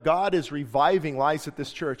God is reviving lives at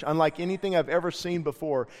this church, unlike anything I've ever seen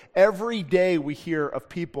before. Every day we hear of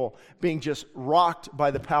people being just rocked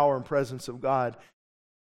by the power and presence of God.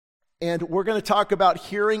 And we're going to talk about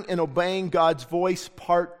hearing and obeying God's voice,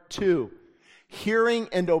 part 2. Hearing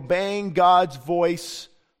and obeying God's voice,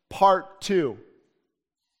 part 2.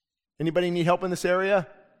 Anybody need help in this area?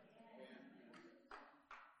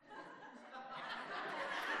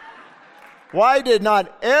 Why did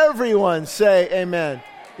not everyone say amen?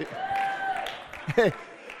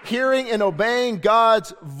 Hearing and obeying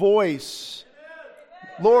God's voice.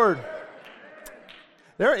 Lord.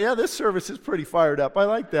 This service is pretty fired up. I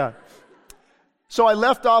like that. So I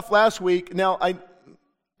left off last week. Now, I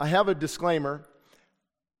have a disclaimer.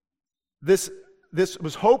 This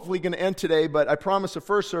was hopefully going to end today, but I promised the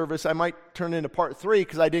first service I might turn into part 3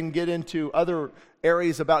 because I didn't get into other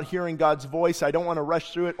areas about hearing God's voice. I don't want to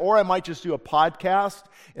rush through it, or I might just do a podcast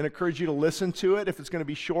and encourage you to listen to it if it's going to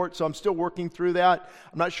be short. So I'm still working through that.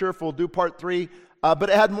 I'm not sure if we'll do part 3, but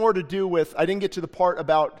it had more to do with, I didn't get to the part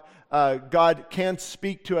about God can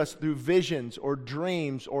speak to us through visions or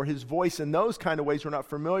dreams or His voice in those kind of ways we're not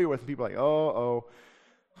familiar with. And people are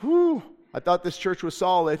like, I thought this church was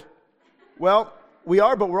solid. Well, we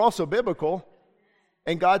are, but we're also biblical.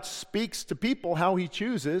 And God speaks to people how He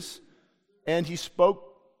chooses. And He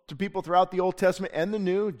spoke to people throughout the Old Testament and the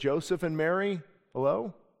New. Joseph and Mary,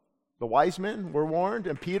 hello? The wise men were warned,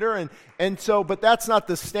 and Peter. And so, but that's not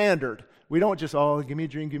the standard. We don't just, give me a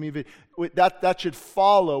dream, give me a vision. That should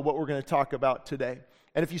follow what we're going to talk about today.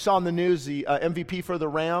 And if you saw in the news, the MVP for the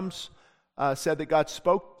Rams said that God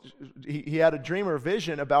spoke. He had a dream or a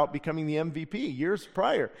vision about becoming the MVP years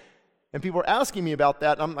prior. And people were asking me about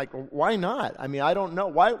that. And I'm like, why not? I mean, I don't know.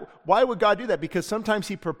 Why would God do that? Because sometimes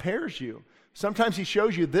He prepares you. Sometimes He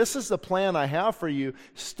shows you, this is the plan I have for you.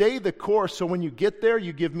 Stay the course, so when you get there,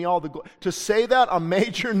 you give me all the glory. To say that on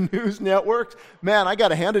major news networks, man, I got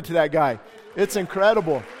to hand it to that guy. It's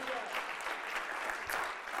incredible.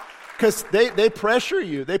 Because they pressure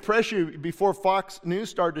you. They pressure you. Before Fox News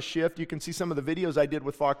started to shift, you can see some of the videos I did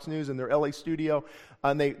with Fox News in their LA studio.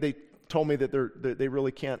 And they told me that they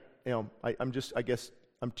really can't, I guess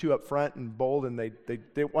I'm too upfront and bold, and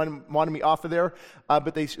they wanted me off of there,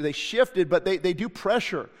 but they shifted. But they do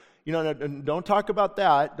pressure, and don't talk about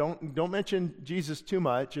that. Don't mention Jesus too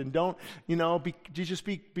much, and don't just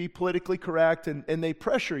be politically correct. And they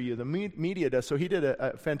pressure you. The media does. So he did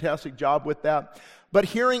a fantastic job with that. But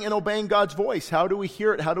hearing and obeying God's voice. How do we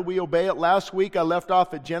hear it? How do we obey it? Last week I left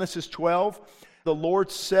off at Genesis 12. The Lord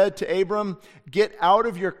said to Abram, "Get out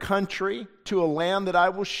of your country to a land that I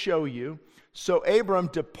will show you." So Abram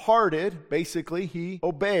departed, basically he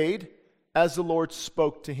obeyed as the Lord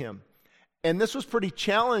spoke to him. And this was pretty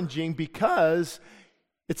challenging because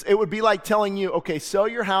it would be like telling you, okay, sell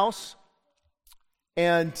your house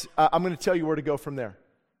and I'm going to tell you where to go from there.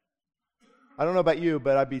 I don't know about you,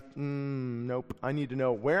 but I'd be, nope. I need to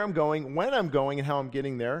know where I'm going, when I'm going, and how I'm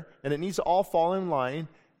getting there. And it needs to all fall in line,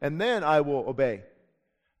 and then I will obey.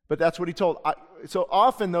 But that's what he told. So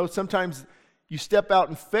often, though, sometimes you step out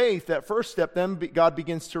in faith, that first step, then God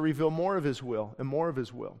begins to reveal more of His will and more of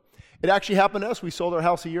His will. It actually happened to us. We sold our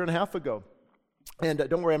house 1.5 years ago. And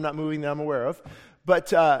don't worry, I'm not moving that I'm aware of.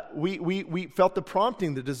 But we felt the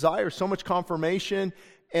prompting, the desire, so much confirmation.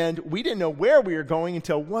 And we didn't know where we were going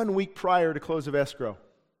until 1 week prior to close of escrow.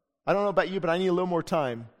 I don't know about you, but I need a little more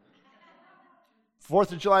time.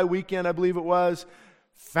 4th of July weekend, I believe it was,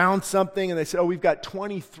 found something, and they said, we've got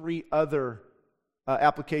 23 other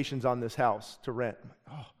applications on this house to rent.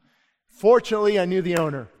 Fortunately, I knew the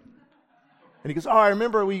owner. And he goes, I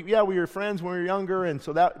remember we were friends when we were younger, and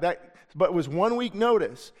so that but it was 1 week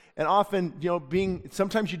notice. And often,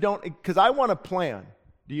 sometimes you don't, because I want to plan.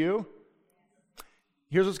 Do you?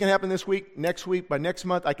 Here's what's going to happen this week, next week, by next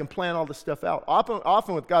month, I can plan all this stuff out.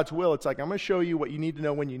 Often with God's will, it's like, I'm going to show you what you need to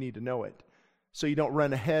know when you need to know it, so you don't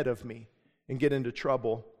run ahead of me and get into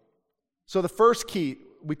trouble. So the first key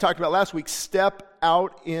we talked about last week, step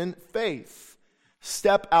out in faith.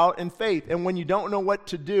 Step out in faith. And when you don't know what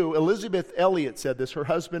to do, Elizabeth Elliot said this. Her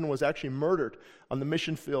husband was actually murdered on the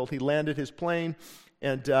mission field. He landed his plane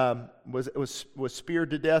and was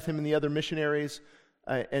speared to death, him and the other missionaries.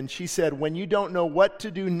 And she said, when you don't know what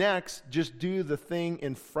to do next, just do the thing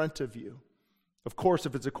in front of you. Of course,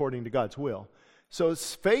 if it's according to God's will. So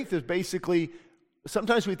faith is basically,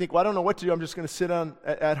 sometimes we think, I don't know what to do. I'm just going to sit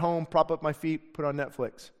at home, prop up my feet, put on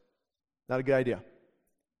Netflix. Not a good idea.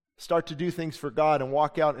 Start to do things for God and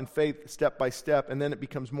walk out in faith step by step, and then it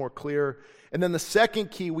becomes more clear. And then the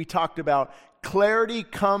second key we talked about, clarity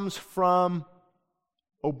comes from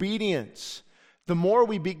obedience. The more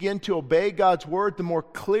we begin to obey God's word, the more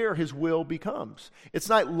clear his will becomes. It's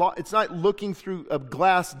not looking through a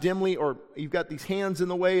glass dimly, or you've got these hands in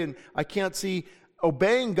the way and I can't see.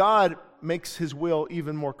 Obeying God makes his will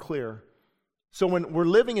even more clear. So when we're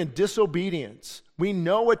living in disobedience, we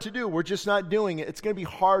know what to do. We're just not doing it. It's going to be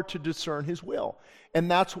hard to discern his will. And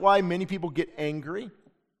that's why many people get angry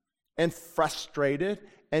and frustrated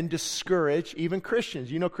and discouraged, even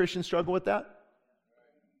Christians. You know Christians struggle with that?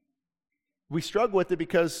 We struggle with it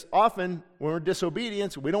because often when we're in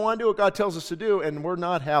disobedience, we don't want to do what God tells us to do, and we're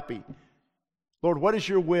not happy. Lord, what is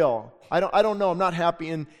your will? I don't know. I'm not happy.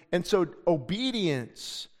 And so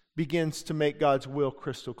obedience begins to make God's will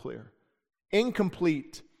crystal clear.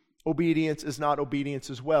 Incomplete obedience is not obedience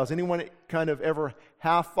as well. Has anyone kind of ever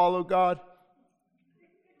half followed God?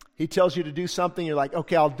 He tells you to do something, you're like,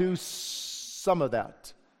 okay, I'll do some of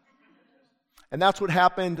that. And that's what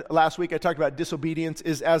happened last week. I talked about disobedience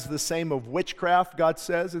is as the same of witchcraft, God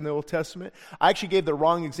says in the Old Testament. I actually gave the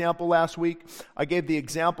wrong example last week. I gave the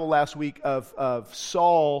example last week of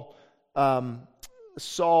Saul.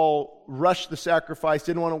 Saul rushed the sacrifice,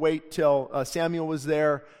 didn't want to wait till Samuel was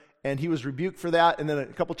there, and he was rebuked for that. And then a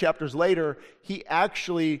couple chapters later,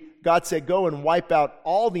 God said, go and wipe out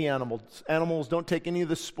all the animals. Animals, don't take any of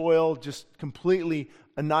the spoil, just completely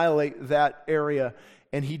annihilate that area.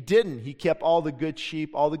 And he didn't. He kept all the good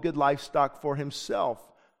sheep, all the good livestock for himself.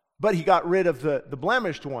 But he got rid of the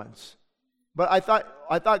blemished ones. But I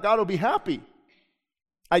thought God will be happy.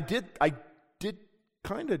 I did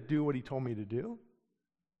kind of do what he told me to do.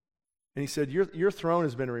 And he said, your throne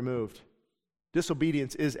has been removed.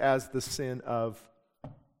 Disobedience is as the sin of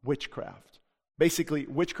witchcraft. Basically,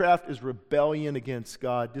 witchcraft is rebellion against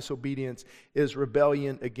God. Disobedience is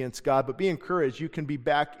rebellion against God. But be encouraged, you can be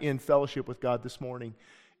back in fellowship with God this morning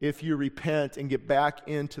if you repent and get back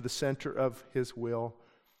into the center of his will.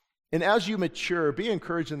 And as you mature, be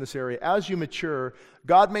encouraged in this area. As you mature,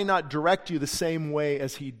 God may not direct you the same way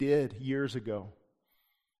as he did years ago.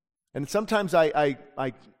 And sometimes I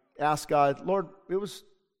ask God, Lord,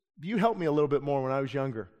 you helped me a little bit more when I was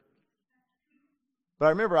younger. But I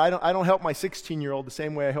remember, I don't help my 16-year-old the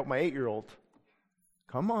same way I help my 8-year-old.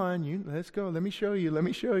 Come on, let's go. Let me show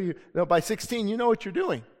you. No, by 16, you know what you're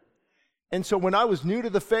doing. And so when I was new to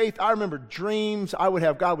the faith, I remember dreams.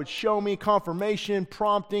 God would show me confirmation,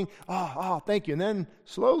 prompting. Thank you. And then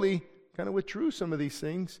slowly, kind of withdrew some of these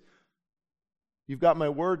things. You've got my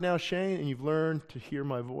word now, Shane, and you've learned to hear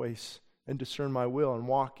my voice and discern my will and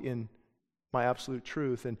walk in my absolute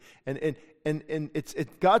truth. And it's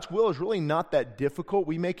God's will is really not that difficult.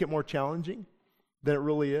 We make it more challenging than it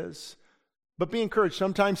really is. But be encouraged.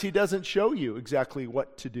 Sometimes he doesn't show you exactly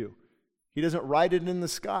what to do. He doesn't write it in the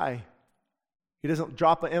sky. He doesn't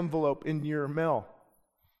drop an envelope in your mail.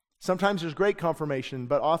 Sometimes there's great confirmation,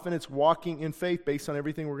 but often it's walking in faith based on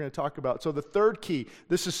everything we're going to talk about. So the third key,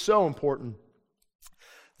 this is so important.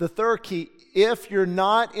 The third key, if you're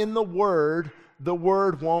not in the Word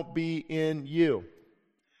won't be in you.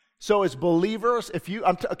 So as believers,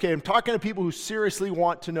 I'm talking to people who seriously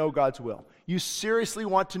want to know God's will. You seriously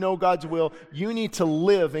want to know God's will, you need to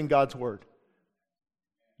live in God's Word.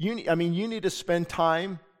 You need to spend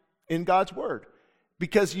time in God's Word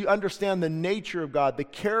because you understand the nature of God, the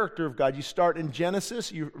character of God. You start in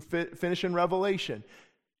Genesis, you finish in Revelation.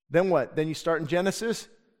 Then what? Then you start in Genesis,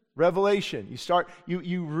 Revelation.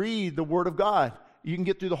 You read the Word of God. You can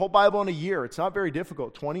get through the whole Bible in a year. It's not very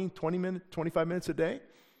difficult. 20 minutes, 25 minutes a day.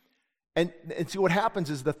 And see what happens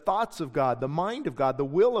is the thoughts of God, the mind of God, the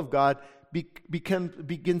will of God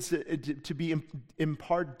begins to be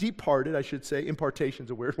departed, I should say.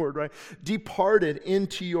 Impartation's a weird word, right? Departed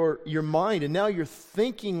into your mind. And now you're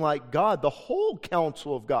thinking like God, the whole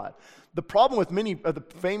counsel of God. The problem with many of the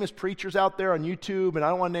famous preachers out there on YouTube, and I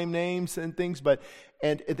don't want to name names and things,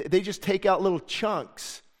 and they just take out little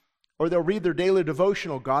chunks. Or they'll read their daily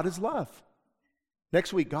devotional, God is love.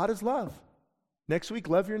 Next week, God is love. Next week,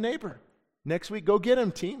 love your neighbor. Next week, go get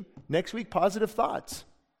him, team. Next week, positive thoughts.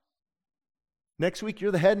 Next week,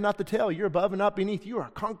 you're the head, not the tail. You're above and not beneath. You are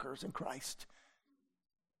conquerors in Christ.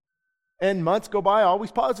 And months go by,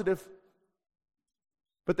 always positive.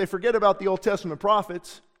 But they forget about the Old Testament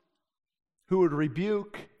prophets who would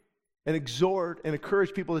rebuke and exhort and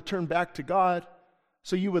encourage people to turn back to God.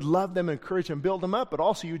 So you would love them, encourage them, build them up, but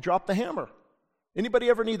also you drop the hammer. Anybody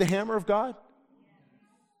ever need the hammer of God?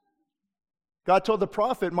 God told the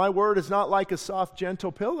prophet, my word is not like a soft,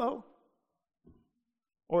 gentle pillow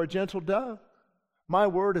or a gentle dove. My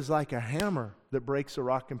word is like a hammer that breaks a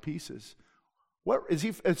rock in pieces. What is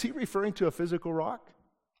he referring to a physical rock?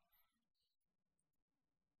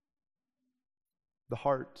 The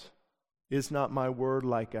heart. Is not my word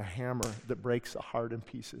like a hammer that breaks the heart in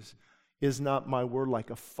pieces? Is not my word like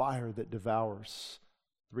a fire that devours?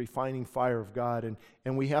 The refining fire of God.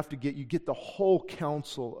 And we have to get the whole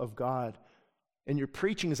counsel of God. And your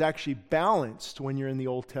preaching is actually balanced when you're in the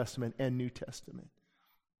Old Testament and New Testament.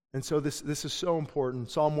 And so this is so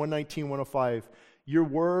important. Psalm 119, 105. Your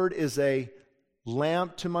word is a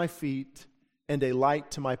lamp to my feet and a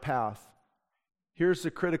light to my path. Here's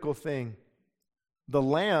the critical thing. The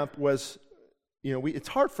lamp was, it's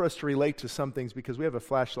hard for us to relate to some things because we have a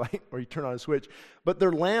flashlight or you turn on a switch. But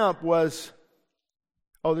their lamp was,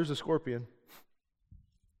 there's a scorpion.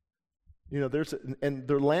 And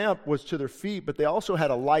their lamp was to their feet, but they also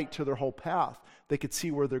had a light to their whole path. They could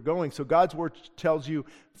see where they're going. So God's word tells you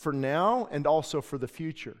for now and also for the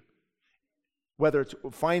future. Whether it's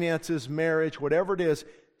finances, marriage, whatever it is,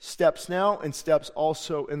 steps now and steps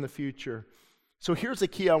also in the future. So here's the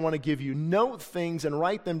key I want to give you. Note things and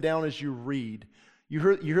write them down as you read.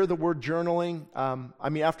 You hear the word journaling.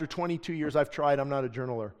 After 22 years I've tried, I'm not a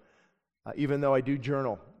journaler. Even though I do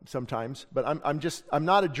journal sometimes. But I'm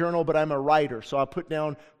not a journal, but I'm a writer. So I'll put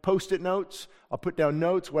down Post-it notes. I'll put down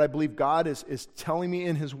notes, what I believe God is telling me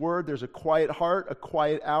in His Word. There's a quiet heart, a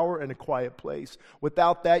quiet hour, and a quiet place.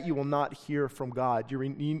 Without that, you will not hear from God. You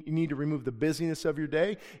need to remove the busyness of your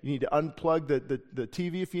day. You need to unplug the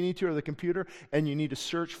TV if you need to, or the computer, and you need to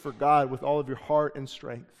search for God with all of your heart and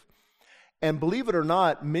strength. And believe it or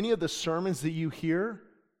not, many of the sermons that you hear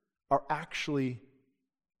are actually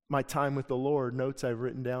my time with the Lord, notes I've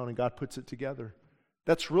written down, and God puts it together.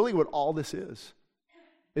 That's really what all this is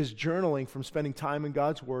journaling from spending time in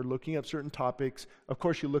God's Word, looking up certain topics. Of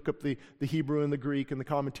course, you look up the Hebrew and the Greek and the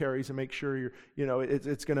commentaries and make sure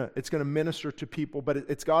it's gonna minister to people, but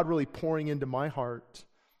it's God really pouring into my heart.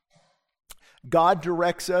 God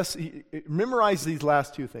directs us, memorize these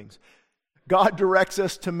last two things. God directs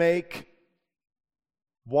us to make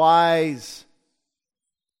wise.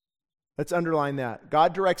 Let's underline that.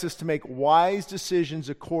 God directs us to make wise decisions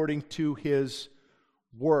according to His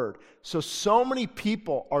Word. So many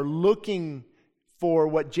people are looking for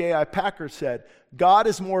what J.I. Packer said. God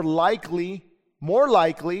is more likely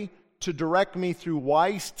to direct me through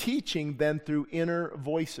wise teaching than through inner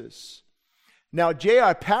voices. Now,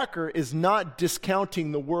 J.I. Packer is not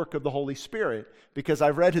discounting the work of the Holy Spirit, because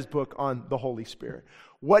I've read his book on the Holy Spirit.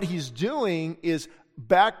 What he's doing is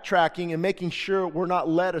backtracking and making sure we're not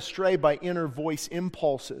led astray by inner voice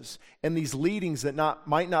impulses and these leadings that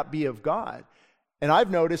might not be of God. And I've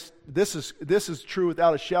noticed this is true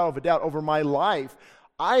without a shadow of a doubt over my life.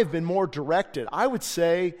 I have been more directed. I would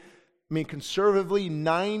say, conservatively,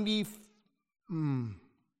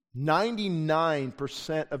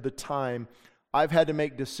 99% of the time I've had to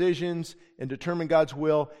make decisions and determine God's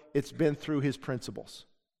will. It's been through His principles,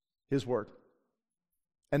 His Word.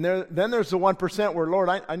 And then there's the 1% where, Lord,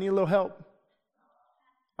 I need a little help.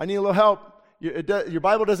 I need a little help. Your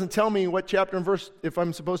Bible doesn't tell me what chapter and verse if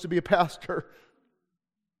I'm supposed to be a pastor.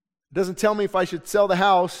 It doesn't tell me if I should sell the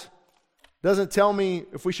house. It doesn't tell me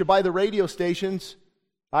if we should buy the radio stations.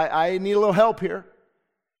 I need a little help here.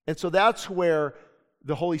 And so that's where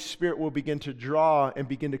the Holy Spirit will begin to draw and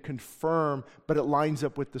begin to confirm, but it lines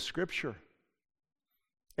up with the Scripture.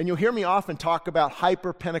 And you'll hear me often talk about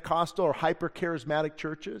hyper-Pentecostal or hyper-charismatic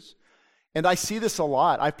churches. And I see this a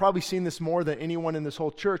lot. I've probably seen this more than anyone in this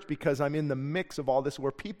whole church because I'm in the mix of all this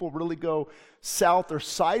where people really go south or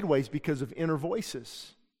sideways because of inner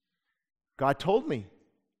voices. God told me,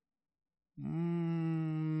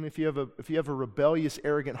 if you have a rebellious,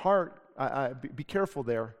 arrogant heart, be careful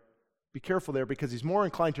there. Be careful there because He's more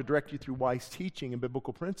inclined to direct you through wise teaching and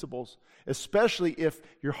biblical principles, especially if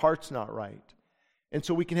your heart's not right. And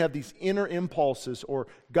so we can have these inner impulses, or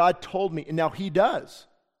God told me, and now He does.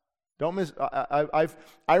 Don't miss. I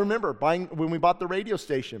remember when we bought the radio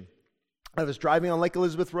station. I was driving on Lake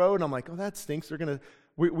Elizabeth Road, and I'm like, oh, that stinks.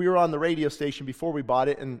 We were on the radio station before we bought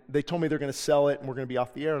it, and they told me they're going to sell it, and we're going to be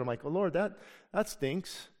off the air. And I'm like, oh, Lord, that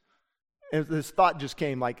stinks. And this thought just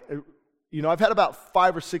came, like, I've had about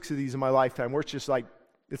 5 or 6 of these in my lifetime where it's just like,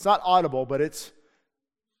 it's not audible, but it's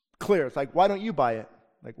clear. It's like, why don't you buy it?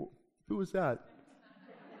 Like, who was that?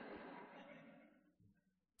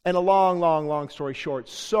 And a long story short,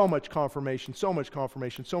 so much confirmation,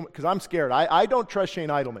 because I'm scared. I don't trust Shane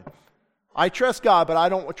Idleman. I trust God, but I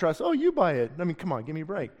don't trust, you buy it. Come on, give me a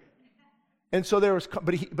break. And so there was,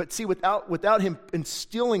 but see, without him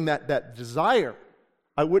instilling that desire,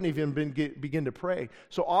 I wouldn't even begin to pray.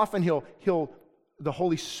 So often the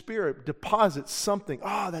Holy Spirit deposits something.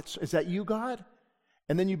 Is that you, God?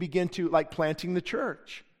 And then you begin to, like planting the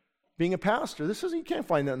church, being a pastor. You can't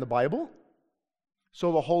find that in the Bible.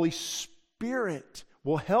 So the Holy Spirit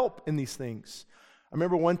will help in these things. I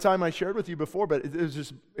remember one time I shared with you before, but it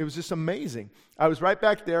was just amazing. I was right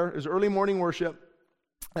back there. It was early morning worship,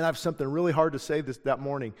 and I have something really hard to say that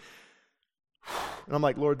morning. And I'm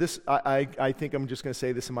like, Lord, I think I'm just going to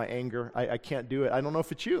say this in my anger. I can't do it. I don't know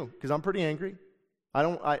if it's you, because I'm pretty angry. I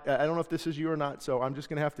don't know if this is you or not, so I'm just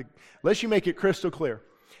going to have to, unless you make it crystal clear.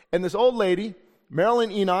 And this old lady,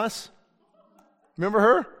 Marilyn Enos, remember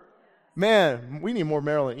her? Man, we need more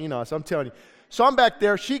Marilyn Enos, I'm telling you. So I'm back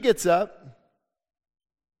there. She gets up.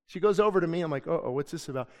 She goes over to me. I'm like, oh, what's this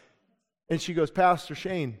about? And she goes, Pastor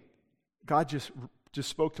Shane, God just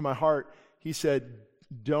spoke to my heart. He said,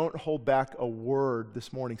 don't hold back a word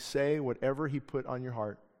this morning. Say whatever He put on your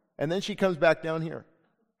heart. And then she comes back down here.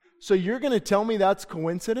 So you're going to tell me that's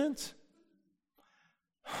coincidence?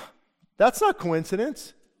 That's not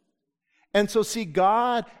coincidence. And so see,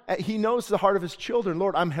 God, He knows the heart of His children.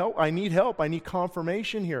 Lord, I need help. I need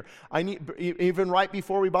confirmation here. Even right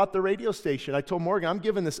before we bought the radio station, I told Morgan, I'm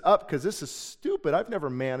giving this up because this is stupid. I've never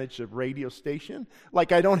managed a radio station.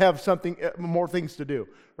 Like I don't have more things to do,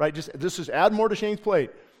 right? Just add more to Shane's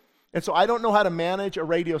plate. And so I don't know how to manage a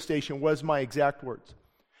radio station was my exact words.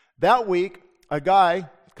 That week, a guy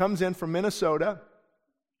comes in from Minnesota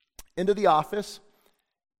into the office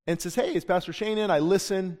and says, hey, is Pastor Shane in? I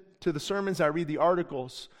listen to the sermons, I read the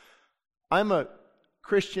articles. I'm a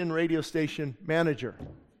Christian radio station manager.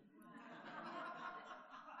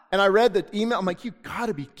 And I read the email, I'm like, you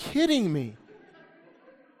gotta be kidding me.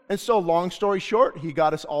 And so long story short, he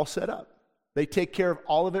got us all set up. They take care of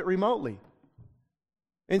all of it remotely.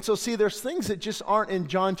 And so see, there's things that just aren't in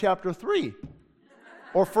John chapter 3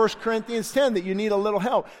 or 1 Corinthians 10 that you need a little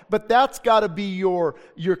help. But that's got to be your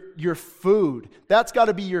food. That's got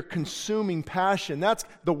to be your consuming passion. That's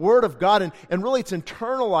the Word of God. And really it's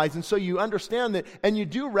internalized. And so you understand that, and you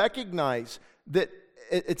do recognize that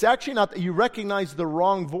it's actually not that you recognize the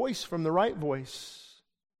wrong voice from the right voice.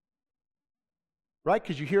 Right?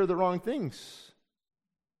 Because you hear the wrong things.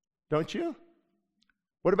 Don't you?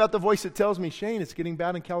 What about the voice that tells me, Shane, it's getting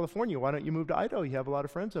bad in California. Why don't you move to Idaho? You have a lot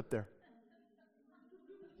of friends up there.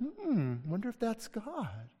 Wonder if that's God.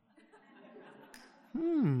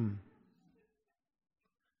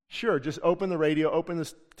 Sure, just open the radio, open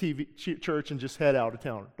this TV church, and just head out of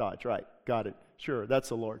town. Dodge, right, got it. Sure, that's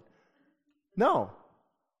the Lord. No.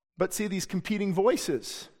 But see, these competing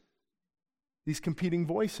voices.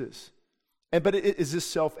 But is this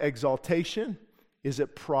self-exaltation? Is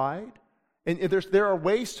it pride? And there are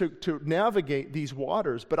ways to navigate these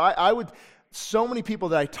waters. But I would... So many people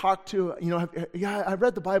that I talk to, I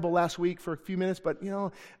read the Bible last week for a few minutes, but,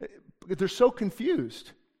 they're so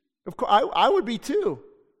confused. Of course, I would be too.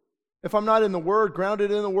 If I'm not in the Word,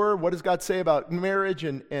 grounded in the Word, what does God say about marriage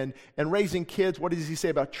and raising kids? What does He say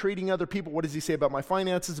about treating other people? What does He say about my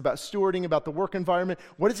finances, about stewarding, about the work environment?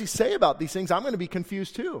 What does He say about these things? I'm going to be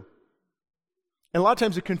confused too. And a lot of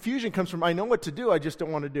times the confusion comes from, I know what to do, I just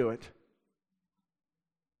don't want to do it.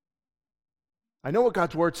 I know what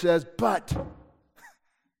God's Word says, but...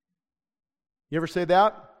 You ever say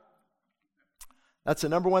that? That's the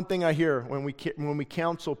number one thing I hear when we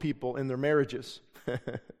counsel people in their marriages. And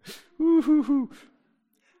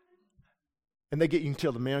you can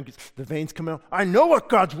tell the man gets the veins come out. I know what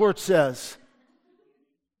God's Word says,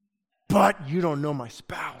 but you don't know my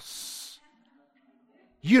spouse.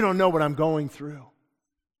 You don't know what I'm going through.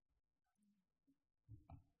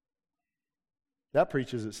 That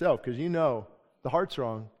preaches itself because the heart's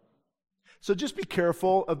wrong. So just be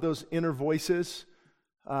careful of those inner voices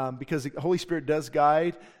because the Holy Spirit does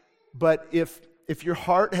guide. But if your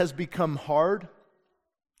heart has become hard,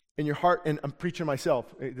 and your heart, and I'm preaching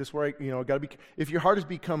myself, this is where gotta be. If your heart has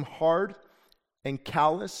become hard and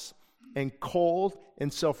callous and cold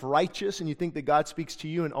and self-righteous, and you think that God speaks to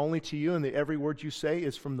you and only to you, and that every word you say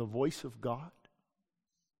is from the voice of God,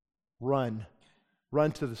 run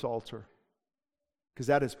to this altar. Because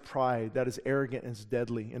that is pride, that is arrogant, and it's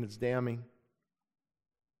deadly, and it's damning.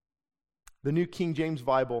 The New King James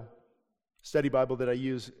Bible, study Bible that I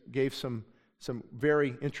use, gave some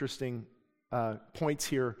very interesting points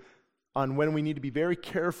here on when we need to be very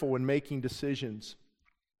careful when making decisions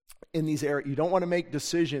in these areas. You don't want to make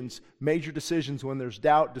major decisions, when there's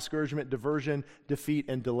doubt, discouragement, diversion, defeat,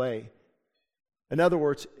 and delay. In other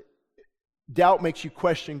words, doubt makes you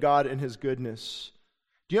question God and His goodness.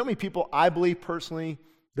 Do you know how many people I believe personally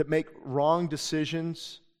that make wrong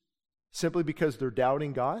decisions simply because they're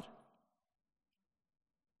doubting God?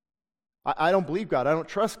 I don't believe God. I don't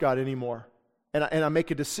trust God anymore. And I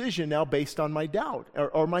make a decision now based on my doubt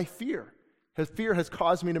or my fear. Fear has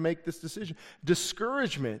caused me to make this decision.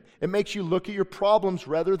 Discouragement. It makes you look at your problems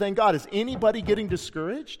rather than God. Is anybody getting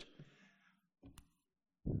discouraged?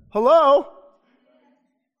 Hello?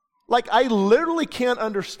 Like, I literally can't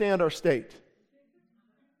understand our state.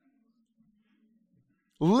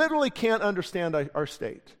 Literally can't understand our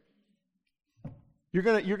state. You're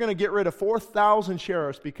gonna get rid of 4,000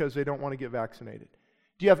 sheriffs because they don't want to get vaccinated.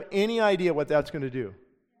 Do you have any idea what that's going to do?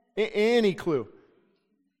 Any clue?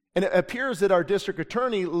 And it appears that our district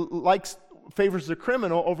attorney favors the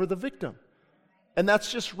criminal over the victim. And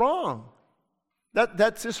that's just wrong.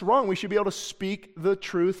 That's just wrong. We should be able to speak the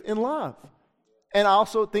truth in love. And I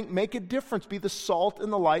also think make a difference, be the salt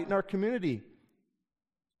and the light in our community.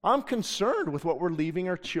 I'm concerned with what we're leaving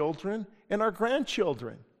our children and our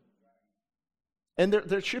grandchildren. And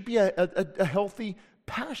there should be a healthy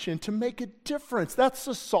passion to make a difference. That's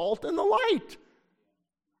the salt and the light.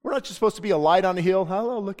 We're not just supposed to be a light on a hill.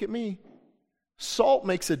 Hello, look at me. Salt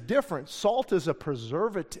makes a difference. Salt is a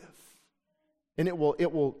preservative. And it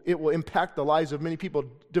will impact the lives of many people.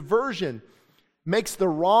 Diversion makes the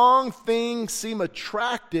wrong thing seem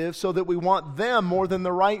attractive so that we want them more than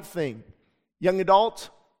the right thing. Young adults,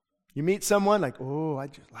 you meet someone like, oh, I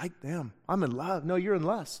just like them. I'm in love. No, you're in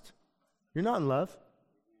lust. You're not in love.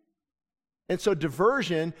 And so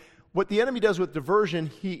diversion, what the enemy does with diversion,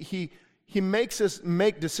 he makes us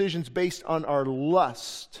make decisions based on our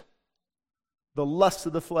lust. The lust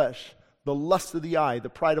of the flesh, the lust of the eye, the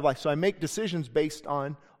pride of life. So I make decisions based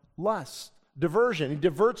on lust. Diversion. He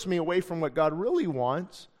diverts me away from what God really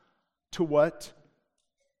wants to what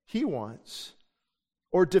He wants.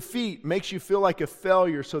 Or defeat makes you feel like a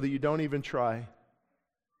failure so that you don't even try.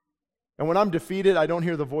 And when I'm defeated, I don't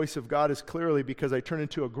hear the voice of God as clearly because I turn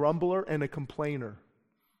into a grumbler and a complainer.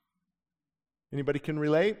 Anybody can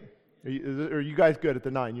relate? Are you guys good at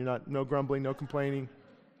the 9? You're not, no grumbling, no complaining?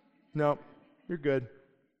 No, you're good.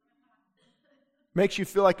 Makes you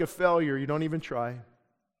feel like a failure. You don't even try.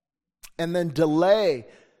 And then delay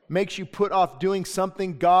makes you put off doing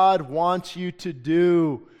something God wants you to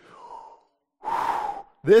do.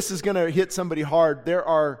 This is going to hit somebody hard. There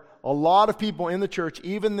are a lot of people in the church,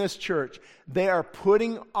 even this church, they are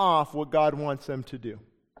putting off what God wants them to do.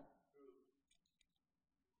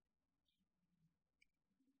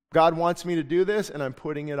 God wants me to do this, and I'm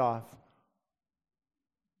putting it off.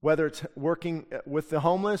 Whether it's working with the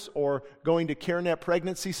homeless or going to CareNet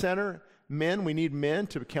Pregnancy Center, men, we need men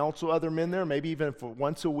to counsel other men there, maybe even for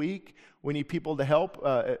once a week. We need people to help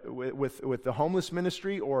with the homeless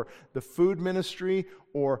ministry or the food ministry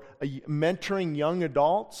or mentoring young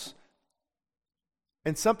adults.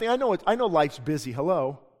 And something, I know life's busy,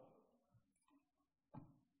 hello.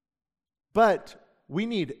 But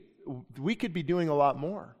we could be doing a lot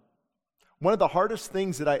more. One of the hardest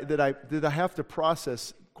things that I have to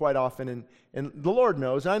process quite often, and the Lord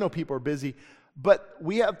knows, I know people are busy, but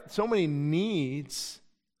we have so many needs.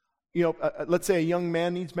 You know, let's say a young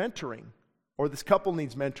man needs mentoring, or this couple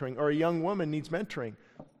needs mentoring, or a young woman needs mentoring.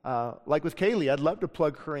 Like with Kaylee, I'd love to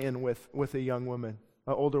plug her in with a young woman,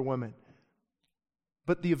 an older woman.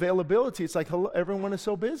 But the availability, it's like, hello, everyone is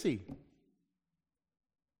so busy.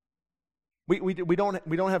 We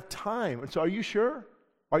don't have time. And so are you sure?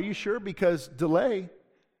 Are you sure? Because delay.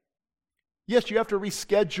 Yes, you have to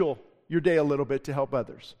reschedule your day a little bit to help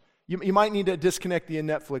others. You might need to disconnect the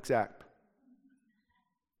Netflix app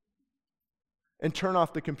and turn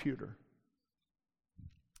off the computer.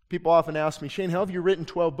 People often ask me, Shane, how have you written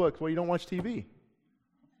 12 books? Well, you don't watch TV.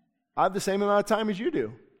 I have the same amount of time as you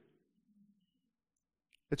do.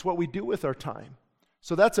 It's what we do with our time.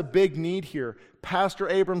 So that's a big need here. Pastor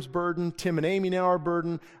Abram's burden, Tim and Amy now are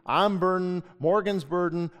burdened, I'm burdened, Morgan's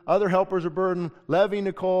burdened, other helpers are burdened, Levy,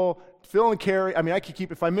 Nicole, Phil and Carrie. I mean, I could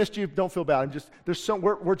keep, if I missed you, don't feel bad.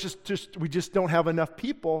 We just don't have enough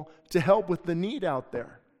people to help with the need out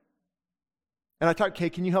there. And I thought, okay,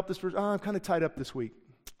 can you help this person? Oh, I'm kind of tied up this week.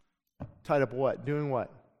 Tied up what? Doing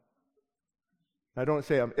what? I don't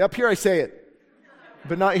say it. Up here I say it,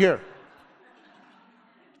 but not here.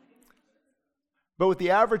 But with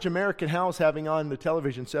the average American house having on the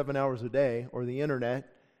television 7 hours a day or the internet,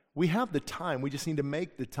 we have the time. We just need to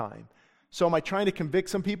make the time. So am I trying to convict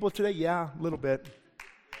some people today? Yeah, a little bit.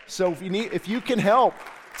 So if you can help,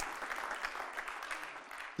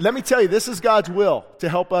 let me tell you, this is God's will to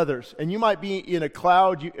help others. And you might be in a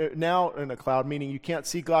cloud, meaning you can't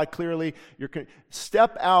see God clearly.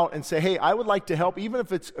 Step out and say, hey, I would like to help, even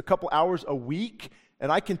if it's a couple hours a week.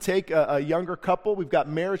 And I can take a younger couple. We've got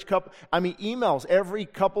marriage couple. Emails every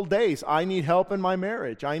couple days. I need help in my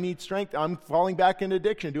marriage. I need strength. I'm falling back into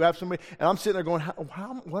addiction. Do I have somebody? And I'm sitting there going,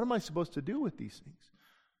 what am I supposed to do with these things?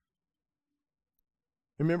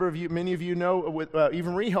 Remember, many of you know,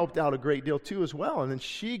 even Ree helped out a great deal too as well, and then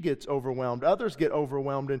she gets overwhelmed. Others get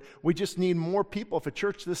overwhelmed, and we just need more people. If a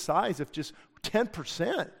church this size, if just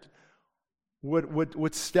 10%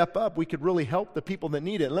 would step up, we could really help the people that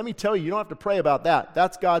need it. And let me tell you, you don't have to pray about that.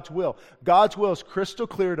 That's God's will. God's will is crystal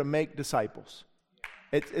clear to make disciples.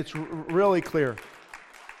 It's really clear.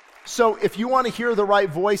 So if you want to hear the right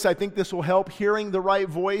voice, I think this will help. Hearing the right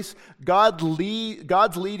voice, God's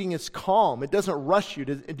leading is calm. It doesn't rush you.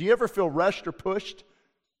 Do you ever feel rushed or pushed?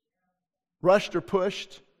 Rushed or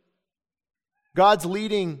pushed? God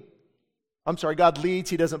leads.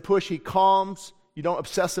 He doesn't push. He calms. You don't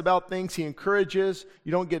obsess about things. He encourages.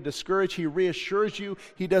 You don't get discouraged. He reassures you.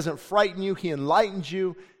 He doesn't frighten you. He enlightens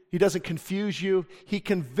you. He doesn't confuse you. He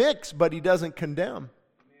convicts, but he doesn't condemn.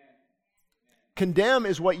 Condemn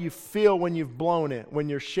is what you feel when you've blown it, when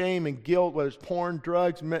you're shame and guilt, whether it's porn,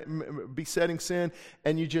 drugs, besetting sin,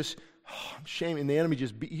 and you just, I'm shame, and the enemy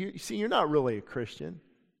just, you see, you're not really a Christian.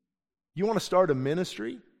 You want to start a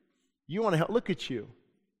ministry? You want to help? Look at you.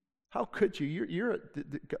 How could you?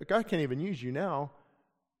 God can't even use you now.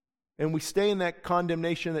 And we stay in that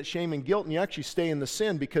condemnation, that shame and guilt, and you actually stay in the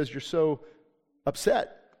sin because you're so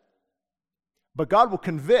upset. But God will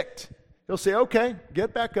convict. He'll say, okay,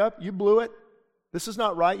 get back up. You blew it. This is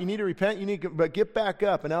not right. You need to repent. But get back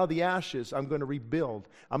up. And out of the ashes, I'm going to rebuild.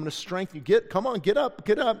 I'm going to strengthen you. Come on, get up.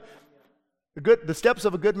 The steps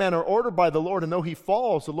of a good man are ordered by the Lord, and though he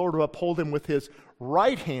falls, the Lord will uphold him with his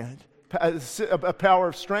right hand, a power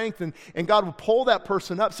of strength, and God will pull that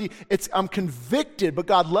person up. See, I'm convicted, but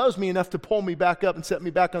God loves me enough to pull me back up and set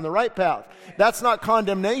me back on the right path. That's not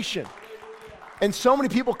condemnation. And so many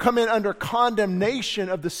people come in under condemnation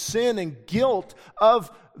of the sin and guilt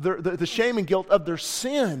of the shame and guilt of their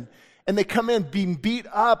sin. And they come in being beat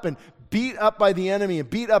up by the enemy and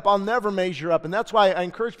beat up. I'll never measure up. And that's why I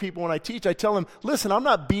encourage people when I teach. I tell them, listen, I'm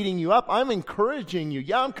not beating you up. I'm encouraging you.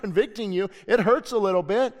 Yeah, I'm convicting you. It hurts a little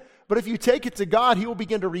bit. But if you take it to God, He will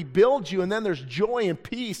begin to rebuild you. And then there's joy and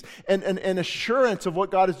peace and assurance of what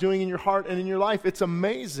God is doing in your heart and in your life. It's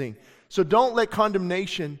amazing. So don't let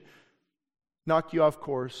condemnation knock you off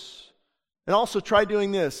course. And also try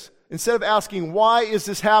doing this. Instead of asking, why is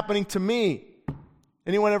this happening to me?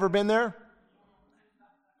 Anyone ever been there?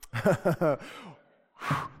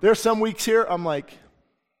 There's some weeks here, I'm like,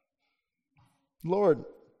 Lord,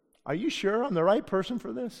 are you sure I'm the right person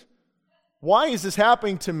for this? Why is this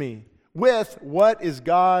happening to me? With what is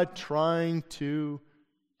God trying to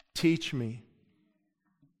teach me?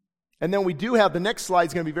 And then we do have, the next slide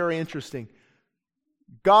is going to be very interesting.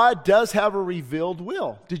 God does have a revealed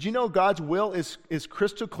will. Did you know God's will is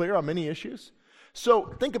crystal clear on many issues?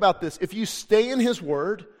 So think about this. If you stay in His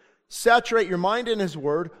Word, saturate your mind in His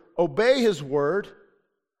Word, obey His Word,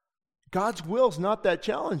 God's will is not that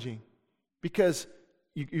challenging. Because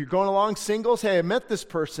you're going along singles. Hey, I met this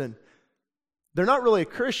person. They're not really a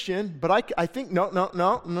Christian, but I think,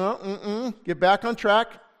 get back on track.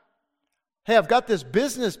 Hey, I've got this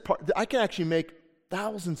business I can actually make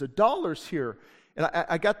thousands of dollars here. And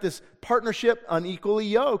I got this partnership unequally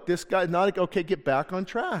yoked. This guy, okay, get back on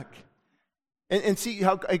track. And see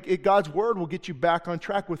how God's Word will get you back on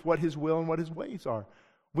track with what His will and what His ways are.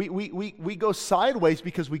 We go sideways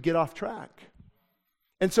because we get off track.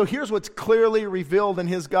 And so here's what's clearly revealed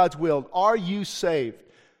in God's will. Are you saved?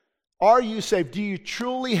 Are you saved? Do you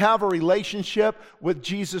truly have a relationship with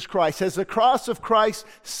Jesus Christ? Has the cross of Christ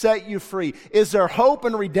set you free? Is there hope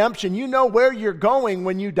and redemption? You know where you're going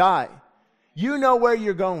when you die. You know where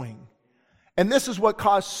you're going. And this is what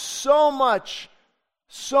caused so much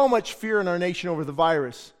fear in our nation over the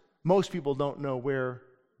virus. Most people don't know where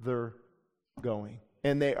they're going.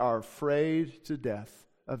 And they are afraid to death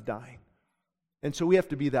of dying. And so we have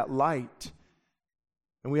to be that light.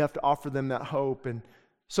 And we have to offer them that hope. And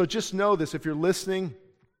so just know this. If you're listening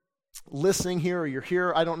here or you're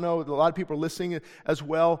here, I don't know, a lot of people are listening as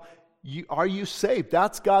well. Are you saved?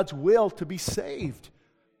 That's God's will, to be saved.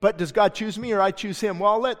 But does God choose me or I choose Him?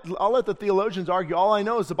 Well, I'll let the theologians argue. All I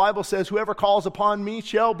know is the Bible says, whoever calls upon me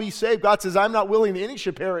shall be saved. God says, I'm not willing that any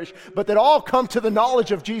should perish, but that all come to the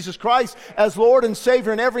knowledge of Jesus Christ as Lord and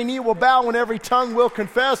Savior, and every knee will bow and every tongue will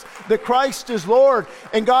confess that Christ is Lord.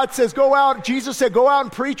 And God says, go out. Jesus said, go out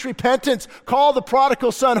and preach repentance. Call the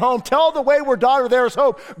prodigal son home. Tell the wayward daughter there is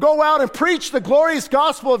hope. Go out and preach the glorious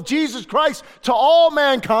gospel of Jesus Christ to all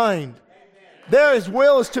mankind. There His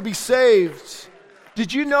will is to be saved.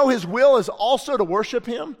 Did you know His will is also to worship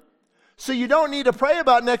Him? So you don't need to pray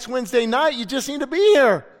about next Wednesday night. You just need to be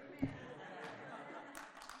here.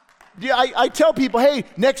 I tell people, hey,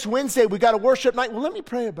 next Wednesday we got a worship night. Well, let me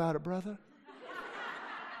pray about it, brother.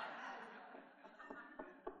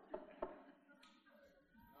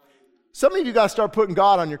 Some of you got to start putting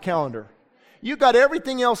God on your calendar. You got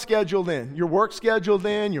everything else scheduled in. Your work scheduled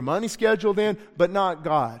in, your money scheduled in, but not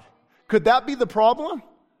God. Could that be the problem?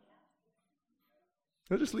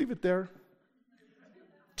 I'll just leave it there.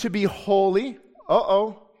 To be holy,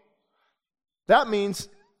 that means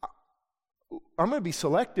I'm going to be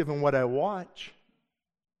selective in what I watch,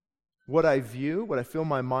 what I view, what I fill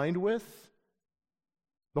my mind with.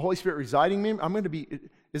 The Holy Spirit residing in me, I'm going to be,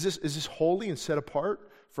 is this holy and set apart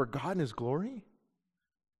for God and His glory?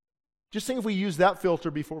 Just think if we use that filter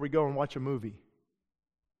before we go and watch a movie.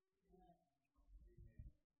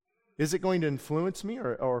 Is it going to influence me?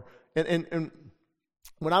 And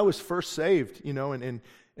when I was first saved, and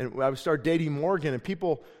I started dating Morgan, and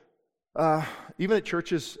people, even at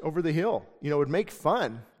churches over the hill, would make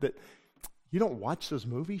fun that you don't watch those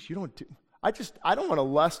movies. I don't want to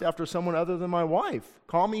lust after someone other than my wife.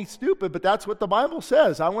 Call me stupid, but that's what the Bible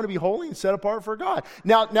says. I want to be holy and set apart for God.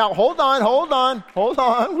 Now, hold on.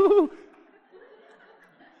 Woo.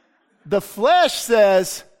 The flesh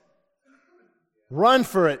says, run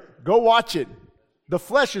for it. Go watch it. The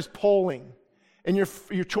flesh is pulling. And your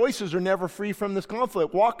choices are never free from this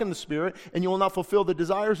conflict. Walk in the Spirit, and you will not fulfill the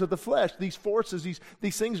desires of the flesh. These forces,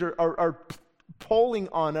 these things are pulling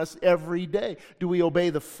on us every day. Do we obey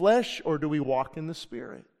the flesh, or do we walk in the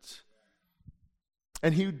Spirit?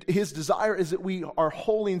 And His desire is that we are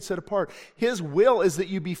holy and set apart. His will is that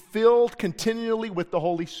you be filled continually with the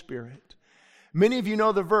Holy Spirit. Many of you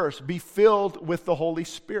know the verse, be filled with the Holy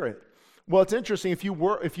Spirit. Well, it's interesting, if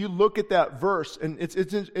you look at that verse, and it's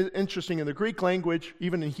interesting in the Greek language,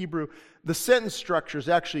 even in Hebrew, the sentence structure is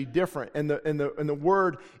actually different, and the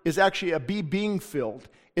word is actually a be being filled.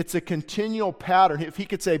 It's a continual pattern. If he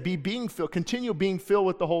could say be being filled, continue being filled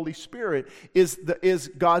with the Holy Spirit is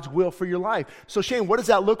God's will for your life. So Shane, what does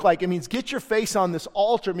that look like? It means get your face on this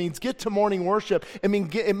altar. It means get to morning worship. It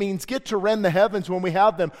means get to rend the heavens when we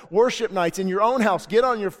have them. Worship nights in your own house. Get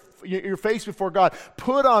on your face before God.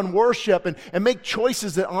 Put on worship and make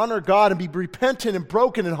choices that honor God and be repentant and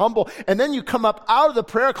broken and humble. And then you come up out of the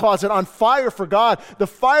prayer closet on fire for God. The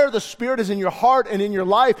fire of the Spirit is in your heart and in your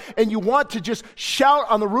life, and you want to just shout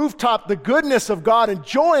on the rooftop the goodness of God, and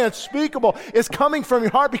joy unspeakable is coming from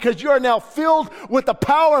your heart because you are now filled with the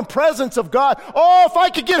power and presence of God. Oh, if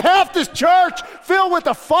I could get half this church filled with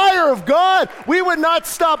the fire of God, we would not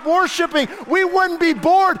stop worshiping. We wouldn't be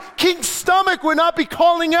bored. King's stomach would not be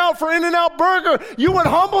calling out for In-N-Out Burger. You would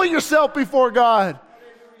humble yourself before God.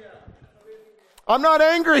 I'm not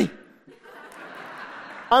angry.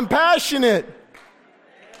 I'm passionate.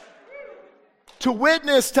 To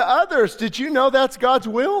witness to others. Did you know that's God's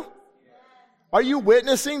will? Are you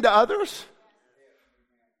witnessing to others?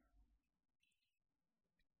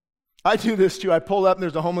 I do this too. I pull up and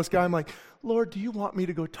there's a homeless guy. I'm like, Lord, do you want me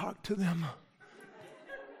to go talk to them?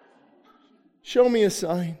 Show me a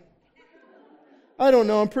sign. I don't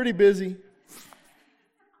know. I'm pretty busy.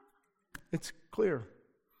 It's clear.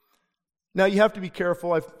 Now, you have to be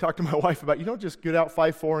careful. I've talked to my wife about, you don't just get out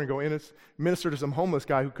 5'4" and go in and minister to some homeless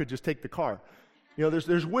guy who could just take the car.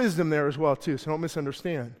 There's wisdom there as well, too, so don't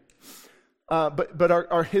misunderstand.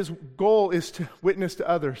 But his goal is to witness to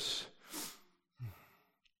others.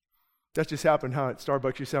 That just happened, huh? At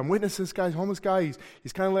Starbucks, you said, I'm witnessing this guy's homeless guy.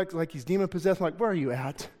 He's kind of like he's demon-possessed. I'm like, where are you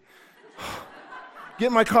at? Get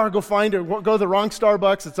in my car, go find her. Go to the wrong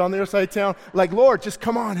Starbucks. It's on the other side of town. Like, Lord, just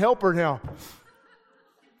come on, help her now.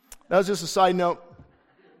 That was just a side note.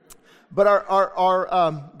 But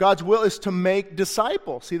our God's will is to make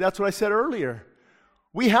disciples. See, that's what I said earlier.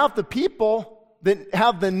 We have the people that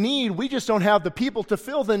have the need. We just don't have the people to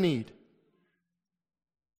fill the need.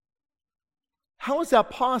 How is that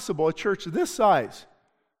possible, a church this size?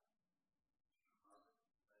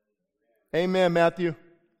 Amen, Matthew.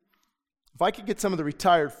 If I could get some of the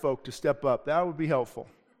retired folk to step up, that would be helpful.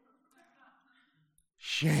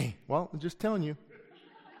 Shame. Well, I'm just telling you.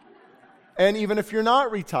 And even if you're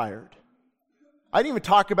not retired, I didn't even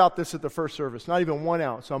talk about this at the first service, not even 1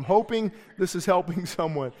 ounce. So I'm hoping this is helping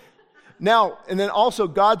someone. Now, and then also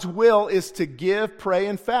God's will is to give, pray,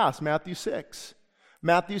 and fast. Matthew 6.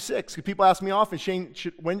 Matthew 6. People ask me often, Shane,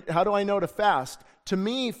 how do I know to fast? To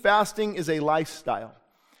me, fasting is a lifestyle.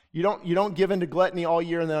 You don't give into gluttony all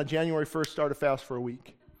year and then on January 1st start a fast for a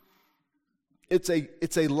week. It's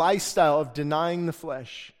a lifestyle of denying the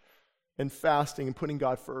flesh and fasting and putting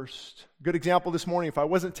God first. Good example this morning. If I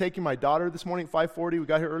wasn't taking my daughter this morning at 5:40, we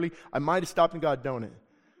got here early, I might have stopped and got a donut.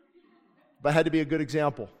 But I had to be a good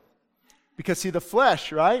example. Because see, the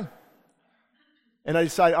flesh, right? And I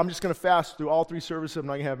decided I'm just going to fast through all 3 services. I'm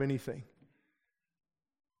not going to have anything.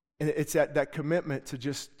 And it's that commitment to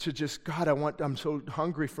just God, I'm so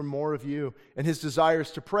hungry for more of you. And his desire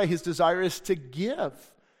is to pray. His desire is to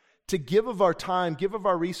give of our time, give of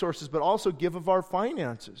our resources, but also give of our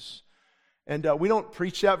finances. And we don't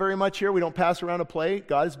preach that very much here. We don't pass around a plate.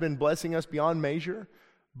 God has been blessing us beyond measure.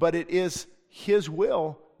 But it is his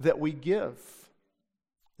will that we give.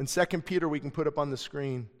 In 2 Peter, we can put up on the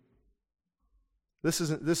screen. This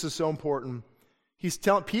is so important. He's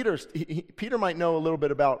telling Peter might know a little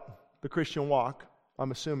bit about the Christian walk,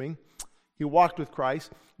 I'm assuming. He walked with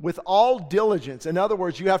Christ with all diligence. In other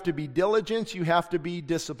words, you have to be diligent, you have to be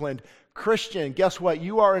disciplined. Christian, guess what?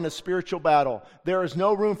 You are in a spiritual battle. There is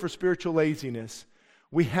no room for spiritual laziness.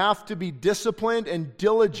 We have to be disciplined and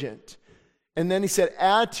diligent. And then he said,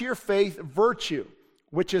 add to your faith virtue,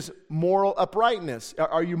 which is moral uprightness.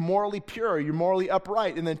 Are you morally pure? Are you morally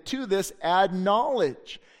upright? And then to this, add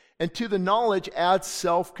knowledge. And to the knowledge, add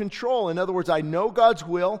self-control. In other words, I know God's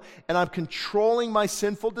will, and I'm controlling my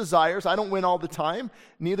sinful desires. I don't win all the time,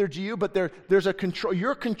 neither do you, but there's a control.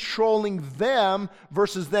 You're controlling them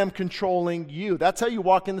versus them controlling you. That's how you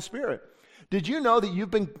walk in the Spirit. Did you know that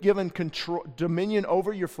you've been given dominion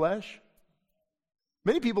over your flesh?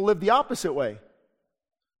 Many people live the opposite way.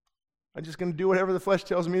 I'm just going to do whatever the flesh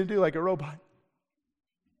tells me to do, like a robot.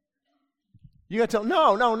 You got to tell,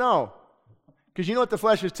 no. Because you know what the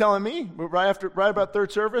flesh is telling me? Right about third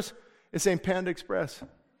service? It's saying Panda Express.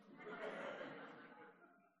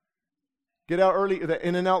 Get out early. The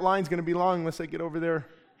in and out line's going to be long unless I get over there.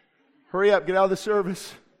 Hurry up, get out of the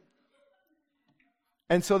service.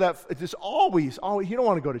 And so that it's just always, you don't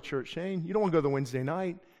want to go to church, Shane. You don't want to go to the Wednesday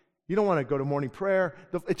night. You don't want to go to morning prayer.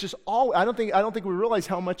 It's just I don't think we realize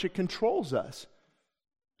how much it controls us.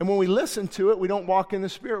 And when we listen to it, we don't walk in the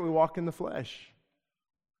Spirit, we walk in the flesh.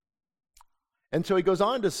 And so he goes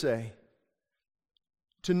on to say,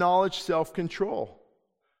 to knowledge, self-control.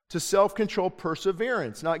 To self-control,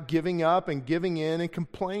 perseverance, not giving up and giving in and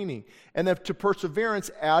complaining. And then to perseverance,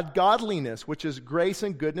 add godliness, which is grace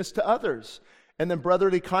and goodness to others. And then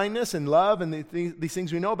brotherly kindness and love and these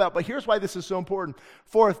things we know about. But here's why this is so important.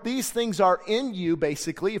 For if these things are in you,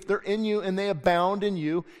 basically, if they're in you and they abound in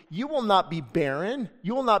you, you will not be barren.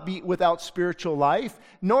 You will not be without spiritual life,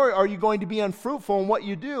 nor are you going to be unfruitful in what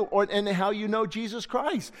you do and how you know Jesus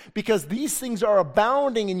Christ. Because these things are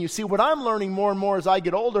abounding in you. See, what I'm learning more and more as I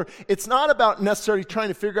get older, it's not about necessarily trying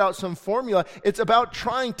to figure out some formula. It's about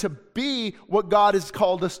trying to be what God has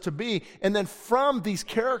called us to be. And then from these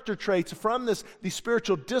character traits, from these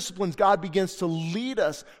spiritual disciplines, God begins to lead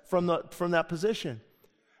us from that position.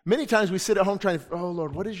 Many times we sit at home trying to, oh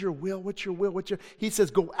Lord, what is your will? What's your will? He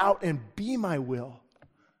says, go out and be my will.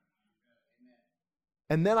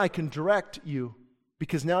 And then I can direct you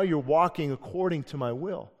because now you're walking according to my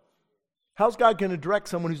will. How's God going to direct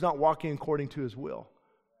someone who's not walking according to his will?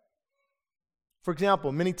 For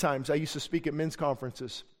example, many times I used to speak at men's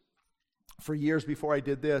conferences for years before I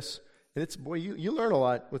did this. And it's, boy, you learn a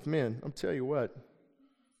lot with men. I'll tell you what.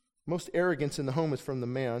 Most arrogance in the home is from the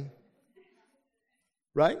man.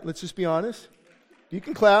 Right? Let's just be honest. You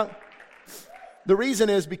can clap. The reason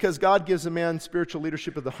is because God gives a man spiritual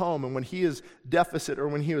leadership of the home, and when he is deficit or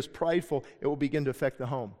when he is prideful, it will begin to affect the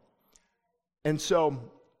home. And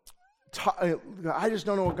so, I just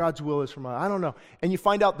don't know what God's will is for my life. I don't know. And you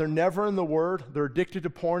find out they're never in the Word, they're addicted to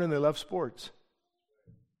porn, and they love sports.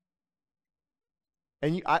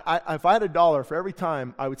 And if I had $1 for every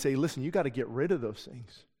time, I would say, listen, you got to get rid of those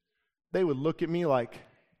things. They would look at me like,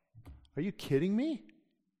 are you kidding me?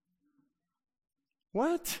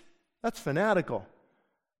 What? That's fanatical.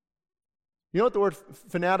 You know what the word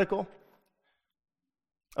fanatical?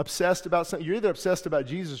 Obsessed about something. You're either obsessed about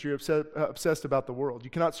Jesus or you're obsessed about the world. You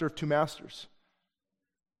cannot serve two masters.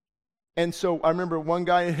 And so I remember one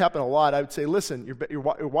guy, it happened a lot, I would say, listen, your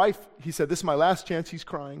wife, he said, this is my last chance. He's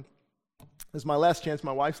crying. This is my last chance.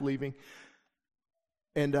 My wife's leaving.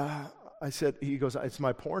 And I said, he goes, it's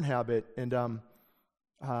my porn habit. And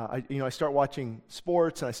I start watching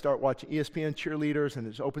sports and I start watching ESPN cheerleaders, and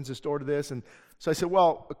it opens this door to this. And so I said,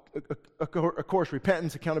 well, of course,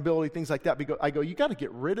 repentance, accountability, things like that. I go, you got to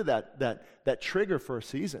get rid of that trigger for a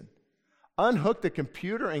season. Unhook the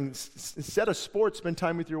computer and instead of sports, spend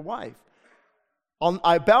time with your wife.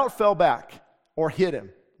 I about fell back or hit him.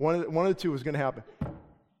 One of the two was going to happen.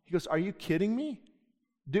 He goes, are you kidding me?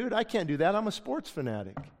 Dude, I can't do that. I'm a sports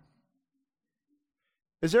fanatic.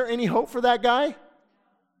 Is there any hope for that guy?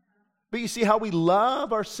 But you see how we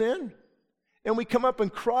love our sin? And we come up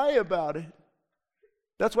and cry about it.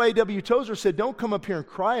 That's why A.W. Tozer said, don't come up here and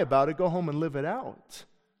cry about it. Go home and live it out.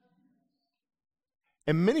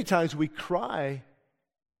 And many times we cry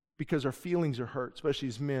because our feelings are hurt, especially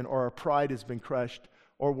as men, or our pride has been crushed,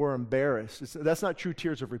 or we're embarrassed. That's not true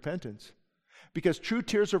tears of repentance. Because true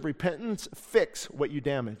tears of repentance fix what you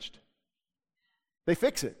damaged. They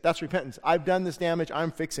fix it. That's repentance. I've done this damage.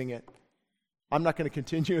 I'm fixing it. I'm not going to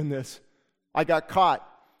continue in this. I got caught.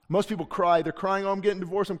 Most people cry. They're crying, oh, I'm getting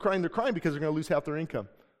divorced. I'm crying. They're crying because they're going to lose half their income.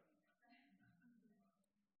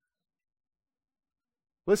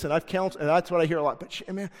 Listen, I've counseled, and that's what I hear a lot.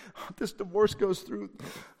 But man, this divorce goes through.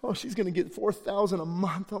 Oh, she's going to get $4,000 a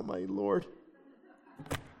month. Oh, my Lord.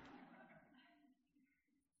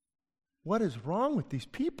 What is wrong with these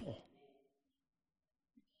people?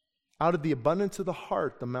 Out of the abundance of the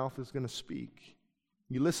heart, the mouth is going to speak.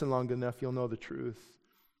 You listen long enough, you'll know the truth.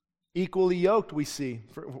 Equally yoked, we see.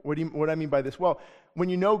 What do I mean by this? Well, when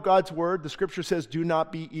you know God's word, the scripture says, do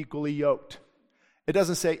not be equally yoked. It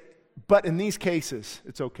doesn't say, but in these cases,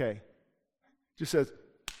 it's okay. It just says,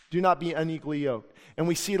 do not be unequally yoked. And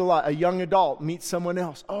we see it a lot. A young adult meets someone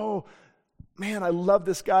else. Oh, man, I love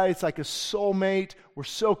this guy. It's like a soulmate. We're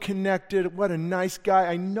so connected. What a nice guy.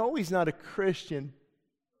 I know he's not a Christian,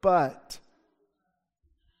 but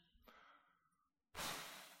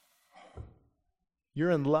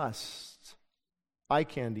you're in lust, eye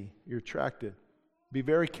candy. You're attracted. Be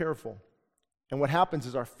very careful. And what happens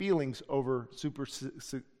is our feelings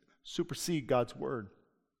supersede God's word.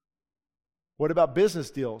 What about business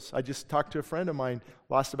deals? I just talked to a friend of mine,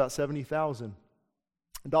 lost about $70,000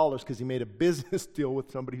 because he made a business deal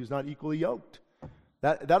with somebody who's not equally yoked.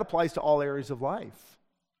 That applies to all areas of life.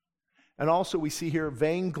 And also we see here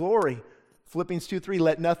vainglory. Philippians 2:3,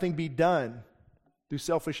 let nothing be done through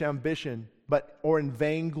selfish ambition, or in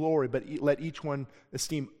vainglory, but let each one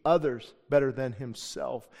esteem others better than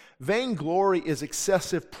himself. Vainglory is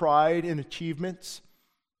excessive pride in achievements.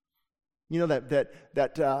 You know do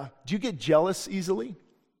you get jealous easily?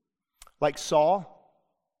 Like Saul?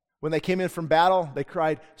 When they came in from battle, they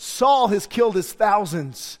cried, Saul has killed his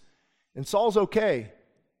thousands. And Saul's okay.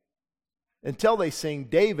 Until they sing,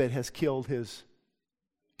 David has killed his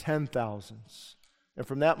 10,000s. And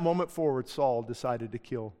from that moment forward, Saul decided to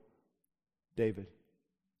kill David.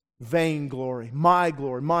 Vainglory,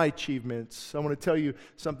 my achievements. I want to tell you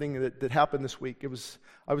something that happened this week.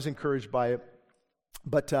 I was encouraged by it.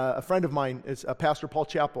 But a friend of mine is Pastor Paul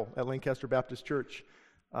Chappell at Lancaster Baptist Church.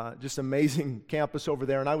 Just amazing campus over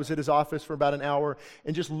there. And I was at his office for about an hour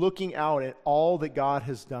and just looking out at all that God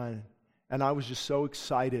has done. And I was just so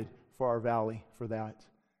excited for our valley for that.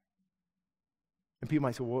 And people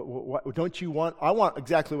might say, well, what don't you want? I want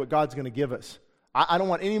exactly what God's going to give us. I don't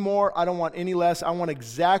want any more. I don't want any less. I want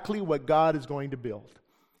exactly what God is going to build.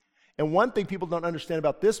 And one thing people don't understand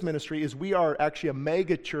about this ministry is we are actually a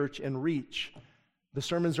mega church in reach. The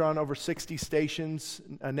sermons are on over 60 stations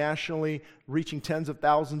nationally, reaching tens of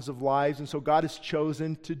thousands of lives. And so God has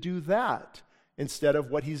chosen to do that instead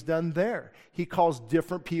of what he's done there. He calls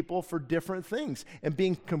different people for different things. And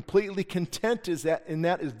being completely content in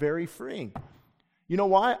that is very freeing. You know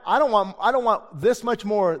why? I don't want this much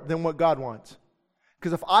more than what God wants.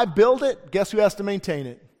 Because if I build it, guess who has to maintain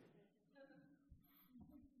it?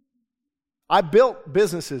 I built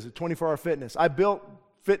businesses at 24 Hour Fitness. I built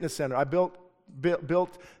fitness center. I built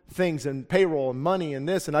things and payroll and money and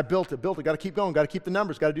this, and I built it. Got to keep going. Got to keep the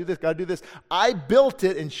numbers. Got to do this. I built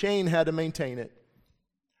it, and Shane had to maintain it.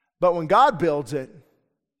 But when God builds it,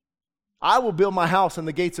 I will build my house, and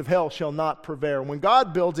the gates of hell shall not prevail. When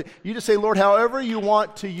God builds it, you just say, Lord, however you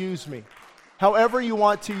want to use me. However you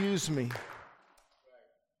want to use me.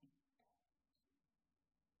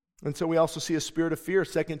 And so we also see a spirit of fear.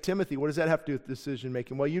 2 Timothy, what does that have to do with decision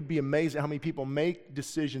making? Well, you'd be amazed at how many people make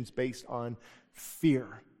decisions based on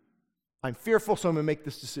fear. I'm fearful, so I'm going to make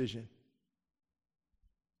this decision.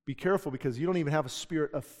 Be careful, because you don't even have a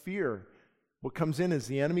spirit of fear. What comes in is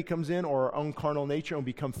the enemy comes in, or our own carnal nature, and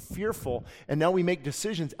we become fearful, and now we make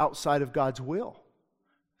decisions outside of God's will.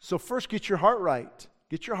 So first, get your heart right.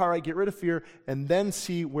 Get your heart right, get rid of fear, and then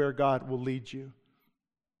see where God will lead you.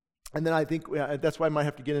 And then I think that's why I might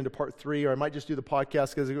have to get into part 3, or I might just do the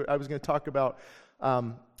podcast, because I was going to talk about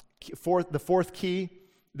the fourth key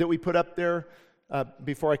that we put up there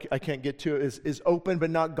before I can't get to it is open but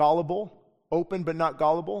not gullible. Open but not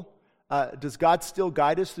gullible. Does God still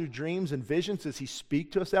guide us through dreams and visions? Does he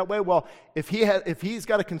speak to us that way? Well, if he's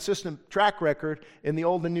got a consistent track record in the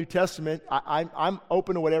Old and New Testament, I'm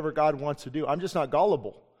open to whatever God wants to do. I'm just not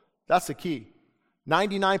gullible. That's the key.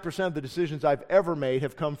 99% of the decisions I've ever made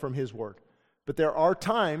have come from his word. But there are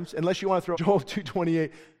times, unless you want to throw Joel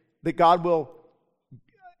 2:28, that God will,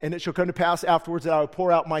 and it shall come to pass afterwards that I will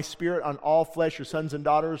pour out my spirit on all flesh. Your sons and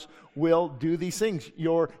daughters will do these things.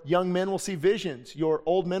 Your young men will see visions. Your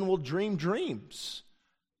old men will dream dreams.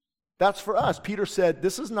 That's for us. Peter said,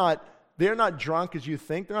 this is not They're not drunk as you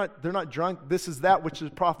think. They're not drunk. This is that which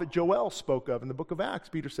the prophet Joel spoke of in the book of Acts.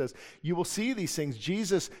 Peter says, you will see these things.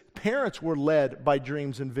 Jesus' parents were led by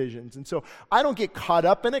dreams and visions. And so I don't get caught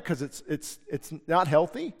up in it because it's not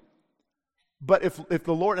healthy. But if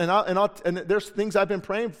the Lord, and there's things I've been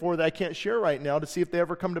praying for that I can't share right now to see if they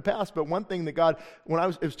ever come to pass. But one thing that God,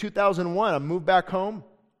 it was 2001, I moved back home.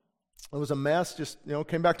 It was a mess, just,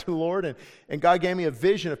 came back to the Lord, and God gave me a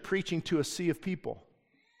vision of preaching to a sea of people.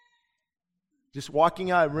 Just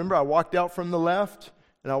walking out, I remember I walked out from the left,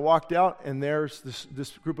 and I walked out, and there's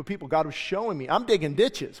this group of people. God was showing me. I'm digging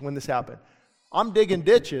ditches when this happened. I'm digging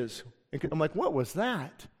ditches. And I'm like, what was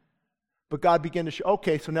that? But God began to show,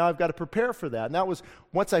 okay, so now I've got to prepare for that. And that was,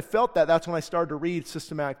 once I felt that, that's when I started to read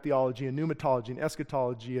systematic theology and pneumatology and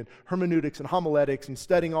eschatology and hermeneutics and homiletics and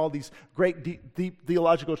studying all these great deep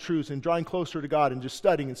theological truths and drawing closer to God and just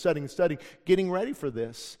studying, getting ready for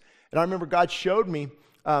this. And I remember God showed me,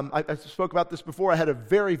 I spoke about this before, I had a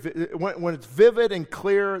when it's vivid and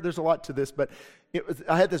clear, there's a lot to this, but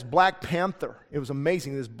I had this black panther. It was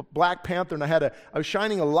amazing, this black panther, and I was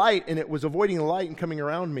shining a light, and it was avoiding the light and coming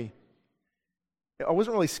around me. I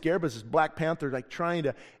wasn't really scared, but this Black Panther, like trying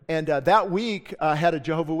to, and that week I had a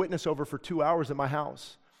Jehovah's Witness over for 2 hours at my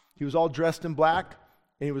house. He was all dressed in black,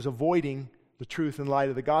 and he was avoiding the truth and light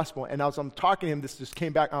of the gospel. And as I'm talking to him, this just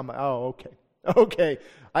came back. I'm like, oh, okay.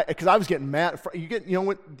 Because I was getting mad. You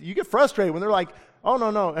get frustrated when they're like, oh,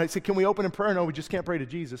 no. And I said, can we open in prayer? No, we just can't pray to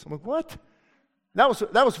Jesus. I'm like, what? That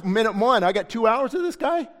was minute one. I got 2 hours of this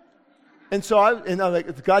guy? And so I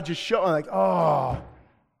like, God just showed, I'm like, oh.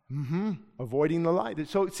 Avoiding the light.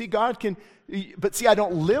 So see, God can, but see, I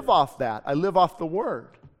don't live off that. I live off the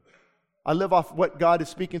Word. I live off what God is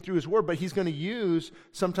speaking through His Word, but He's going to use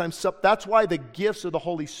sometimes, that's why the gifts of the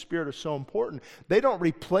Holy Spirit are so important. They don't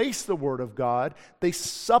replace the Word of God. They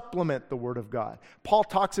supplement the Word of God. Paul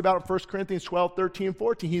talks about in 1 Corinthians 12, 13,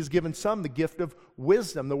 14, He's given some the gift of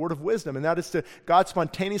wisdom, the word of wisdom, and that is to God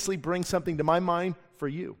spontaneously bring something to my mind for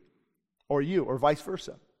you, or vice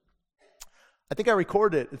versa. I think I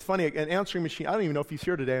recorded it. It's funny, an answering machine. I don't even know if he's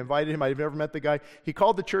here today. I invited him. I've never met the guy. He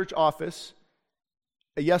called the church office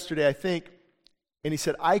yesterday, I think, and he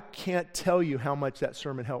said, I can't tell you how much that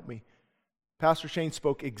sermon helped me. Pastor Shane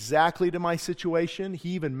spoke exactly to my situation.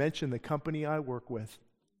 He even mentioned the company I work with.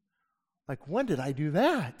 Like, when did I do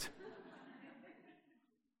that?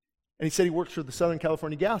 And he said he works for the Southern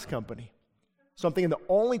California Gas Company. So I'm thinking the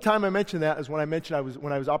only time I mentioned that is when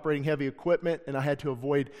I was operating heavy equipment and I had to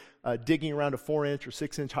avoid digging around a 4-inch or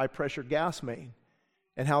 6-inch high pressure gas main,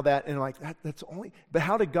 and how that's only. But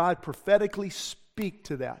how did God prophetically speak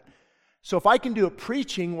to that? So if I can do it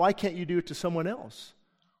preaching, why can't you do it to someone else?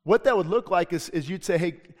 What that would look like is you'd say,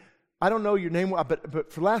 hey, I don't know your name,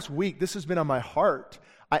 but for last week this has been on my heart.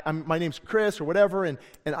 My name's Chris or whatever, and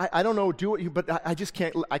I don't know but I just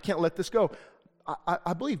can't let this go.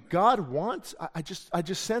 I believe God wants, I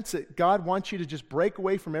just sense that God wants you to just break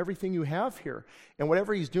away from everything you have here. And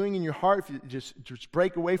whatever He's doing in your heart, if you just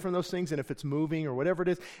break away from those things, and if it's moving or whatever it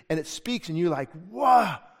is, and it speaks, and you're like,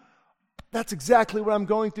 wow, that's exactly what I'm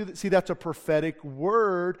going through. See, that's a prophetic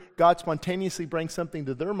word. God spontaneously brings something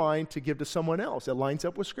to their mind to give to someone else. It lines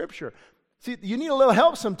up with Scripture. See, you need a little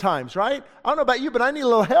help sometimes, right? I don't know about you, but I need a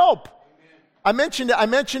little help. I mentioned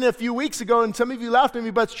it a few weeks ago, and some of you laughed at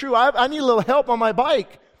me, but it's true. I need a little help on my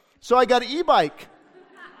bike, so I got an e-bike.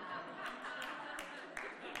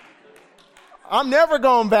 I'm never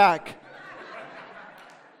going back.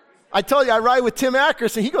 I told you, I ride with Tim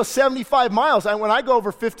Ackers, and he goes 75 miles. And when I go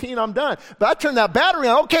over 15, I'm done. But I turn that battery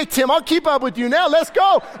on. Okay, Tim, I'll keep up with you now. Let's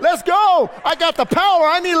go. I got the power.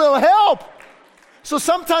 I need a little help. So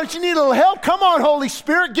sometimes you need a little help. Come on, Holy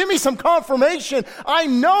Spirit, give me some confirmation. I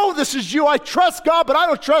know this is you. I trust God, but I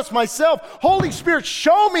don't trust myself. Holy Spirit,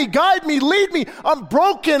 show me, guide me, lead me. I'm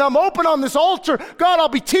broken. I'm open on this altar. God, I'll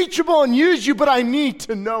be teachable and use you, but I need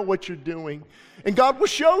to know what you're doing. And God will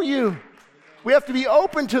show you. We have to be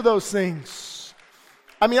open to those things.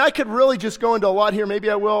 I mean, I could really just go into a lot here.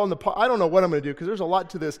 Maybe I will. I don't know what I'm going to do because there's a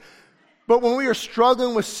lot to this. But when we are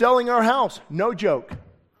struggling with selling our house, no joke.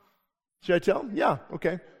 Should I tell them? Yeah,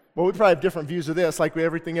 okay. Well, we probably have different views of this, like with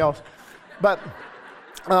everything else. But,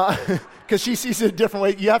 because she sees it a different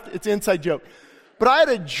way. It's an inside joke. But I had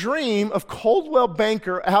a dream of Coldwell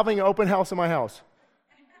Banker having an open house in my house.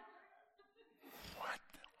 What?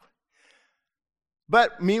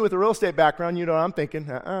 But me with a real estate background, you know what I'm thinking?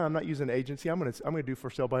 I'm not using an agency. I'm gonna do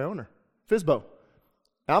for sale by owner. FSBO.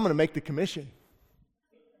 And I'm going to make the commission.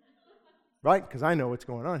 Right? Because I know what's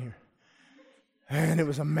going on here. And it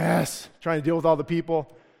was a mess, trying to deal with all the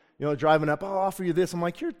people, driving up, I'll offer you this. I'm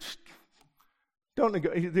like, don't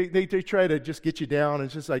negotiate. They try to just get you down.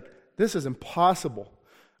 It's just like, This is impossible.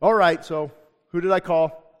 All right, so who did I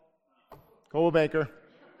call? Coldwell Banker.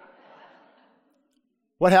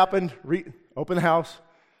 What happened? Open the house.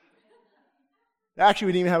 Actually,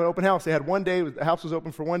 we didn't even have an open house. They had one day, the house was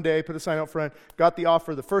open for one day, put a sign out front, got the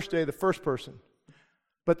offer the first day, the first person.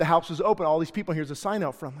 But the house was open, all these people, here's a sign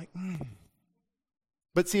out front. I'm like,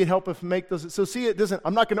 But see, it helped us make those. So see, it doesn't,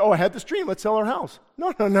 I'm not going to, I had this dream, let's sell our house.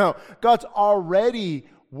 No. God's already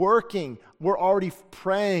working. We're already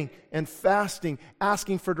praying and fasting,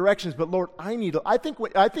 asking for directions. But Lord, I think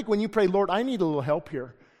when you pray, Lord, I need a little help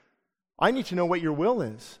here. I need to know what your will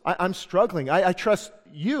is. I'm struggling. I trust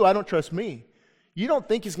you. I don't trust me. You don't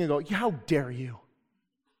think he's going to go, how dare you?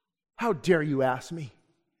 How dare you ask me?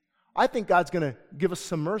 I think God's going to give us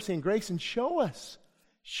some mercy and grace and show us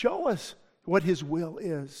what his will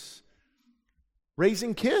is.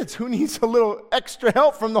 Raising kids, who needs a little extra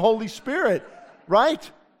help from the Holy Spirit,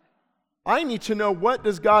 right? I need to know, what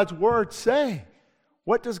does God's word say?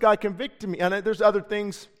 What does God convict me? And there's other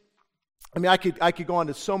things. I mean, I could go on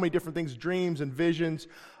to so many different things, dreams and visions.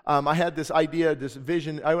 I had this idea, this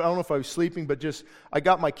vision. I don't know if I was sleeping, but just I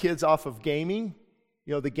got my kids off of gaming,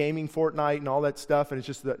 the gaming Fortnite and all that stuff, and it's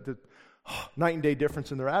just the night and day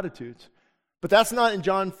difference in their attitudes. But that's not in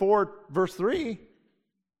John 4, verse 3.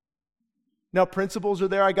 Now, principles are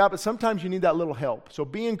there I got, but sometimes you need that little help. So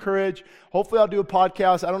be encouraged. Hopefully I'll do a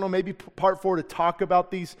podcast. I don't know, maybe part 4 to talk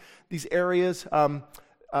about these areas.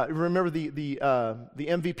 Remember the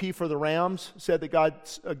MVP for the Rams said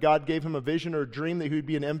that God gave him a vision or a dream that he would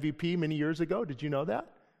be an MVP many years ago. Did you know that?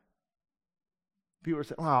 People were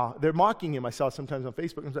saying, wow, they're mocking him. I saw sometimes on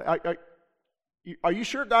Facebook. And say, are you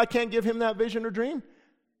sure God can't give him that vision or dream?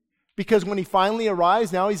 Because when he finally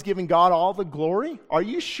arrives, now he's giving God all the glory? Are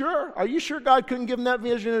you sure? Are you sure God couldn't give him that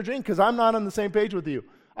vision or dream? Because I'm not on the same page with you.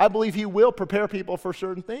 I believe he will prepare people for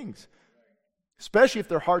certain things, especially if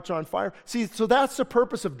their hearts are on fire. See, so that's the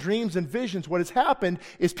purpose of dreams and visions. What has happened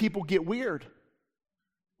is people get weird.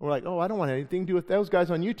 We're like, I don't want anything to do with those guys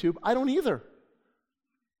on YouTube. I don't either.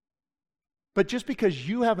 But just because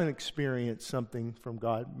you haven't experienced something from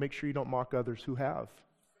God, make sure you don't mock others who have.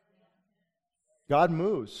 God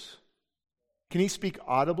moves. Can he speak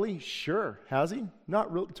audibly? Sure. Has he?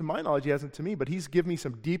 Not real, to my knowledge, he hasn't to me, but he's given me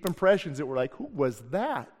some deep impressions that were like, who was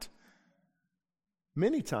that?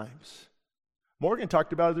 Many times. Morgan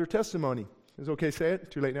talked about her testimony. Is it okay to say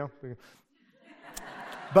it? Too late now?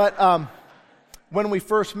 But when we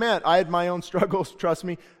first met, I had my own struggles, trust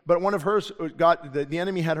me, but one of hers, the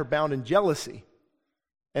enemy had her bound in jealousy.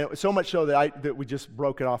 And it was so much so that we just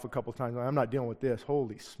broke it off a couple times. I'm not dealing with this.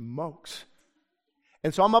 Holy smokes.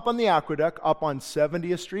 And so I'm up on the aqueduct, up on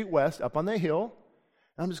 70th Street West, up on that hill.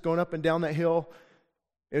 I'm just going up and down that hill.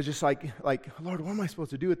 It was just like, Lord, what am I supposed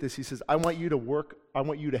to do with this? He says, I want you to work. I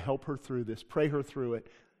want you to help her through this. Pray her through it.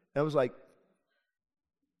 And I was like,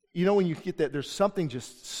 when you get that, there's something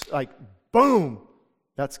just like, boom,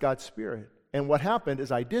 that's God's Spirit. And what happened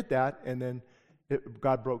is I did that, and then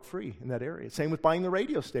God broke free in that area. Same with buying the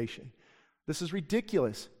radio station. This is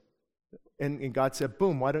ridiculous. And God said,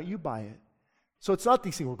 boom, why don't you buy it? So it's not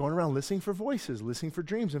these things. We're going around listening for voices, listening for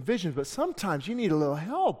dreams and visions, but sometimes you need a little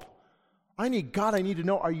help. I need to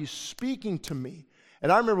know, are you speaking to me?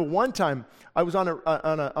 And I remember one time I was on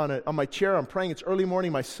my chair, I'm praying, it's early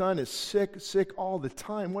morning, my son is sick all the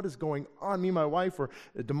time. What is going on? Me and my wife were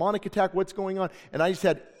a demonic attack, what's going on? And I just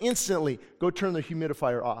had instantly go turn the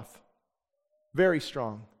humidifier off. Very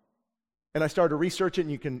strong. And I started to research it,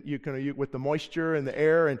 and you can with the moisture and the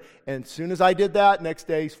air, and as soon as I did that, next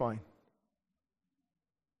day he's fine.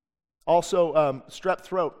 Also, strep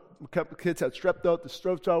throat. A couple kids had strep throat. The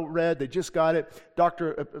throat's all red. They just got it.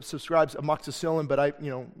 Doctor subscribes amoxicillin, but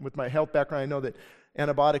with my health background, I know that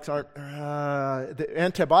antibiotics aren't. The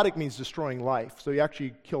antibiotic means destroying life, so you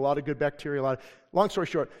actually kill a lot of good bacteria. Long story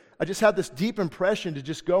short, I just had this deep impression to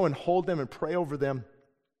just go and hold them and pray over them.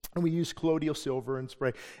 And we used colloidal silver and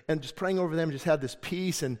spray, and just praying over them, just had this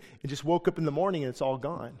peace, and just woke up in the morning and it's all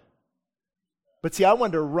gone. But see, I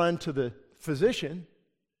wanted to run to the physician.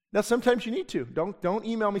 Now, sometimes you need to. Don't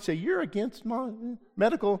email me and say, you're against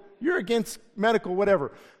medical,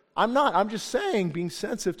 whatever. I'm not. I'm just saying, being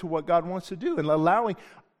sensitive to what God wants to do and allowing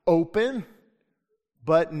open,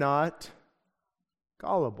 but not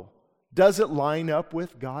gullible. Does it line up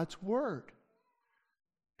with God's word?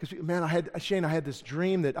 Because, man, I had this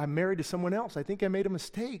dream that I'm married to someone else. I think I made a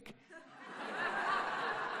mistake.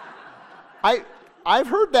 I've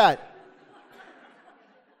heard that.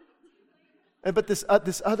 But this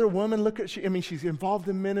other woman, she's involved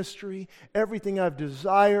in ministry, everything I've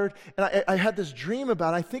desired. And I had this dream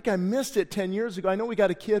about it. I think I missed it 10 years ago. I know we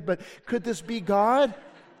got a kid, but could this be God?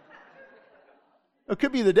 It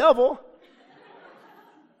could be the devil.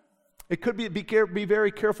 It could be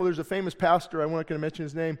very careful. There's a famous pastor, I'm not going to mention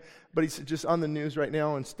his name, but he's just on the news right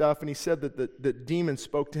now and stuff, and he said that demons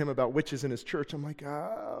spoke to him about witches in his church. I'm like,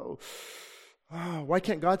 why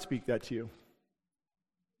can't God speak that to you?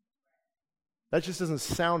 That just doesn't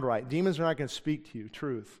sound right. Demons are not going to speak to you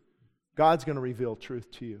truth. God's going to reveal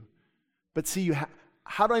truth to you. But see,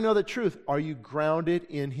 how do I know the truth? Are you grounded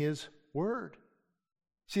in His Word?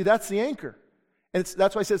 See, that's the anchor. And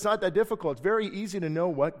that's why I said it's not that difficult. It's very easy to know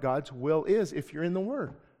what God's will is if you're in the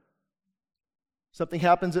Word. Something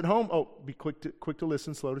happens at home. Oh, be quick to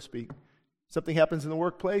listen, slow to speak. Something happens in the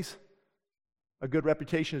workplace. A good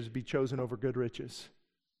reputation is to be chosen over good riches.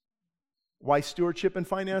 Why stewardship and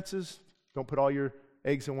finances? Don't put all your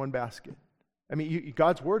eggs in one basket. I mean,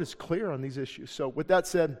 God's Word is clear on these issues. So with that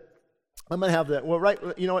said, I'm going to have that. Well, right,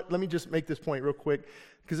 you know what? Let me just make this point real quick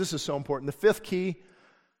because this is so important. The fifth key.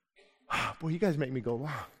 Boy, you guys make me go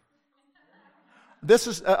long. This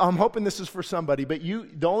is, I'm hoping this is for somebody, but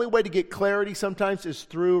the only way to get clarity sometimes is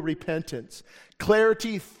through repentance.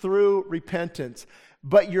 Clarity through repentance.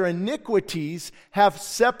 But your iniquities have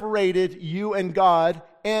separated you and God,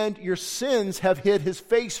 and your sins have hid His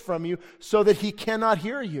face from you so that He cannot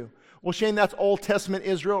hear you. Well, Shane, that's Old Testament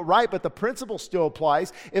Israel, right? But the principle still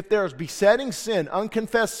applies. If there's besetting sin,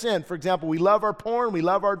 unconfessed sin, for example, we love our porn, we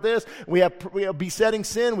love our this, we have besetting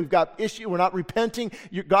sin, we've got issue, we're not repenting,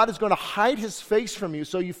 God is going to hide His face from you.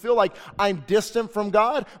 So you feel like I'm distant from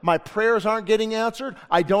God, my prayers aren't getting answered,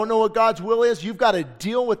 I don't know what God's will is. You've got to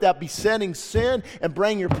deal with that besetting sin and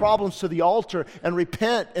bring your problems to the altar and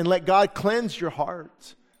repent and let God cleanse your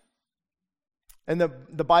heart. And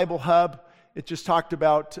the Bible Hub, it just talked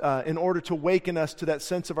about in order to waken us to that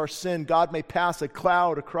sense of our sin, God may pass a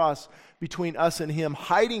cloud across between us and Him,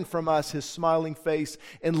 hiding from us His smiling face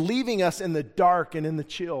and leaving us in the dark and in the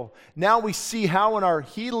chill. Now we see how in our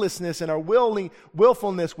heedlessness and our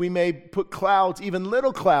willfulness we may put clouds, even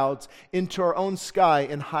little clouds, into our own sky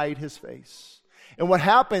and hide His face. And what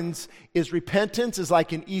happens is repentance is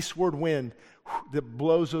like an eastward wind that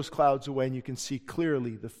blows those clouds away and you can see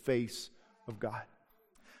clearly the face of God.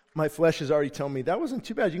 My flesh is already telling me, that wasn't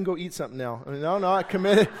too bad. You can go eat something now. No, I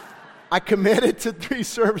committed to 3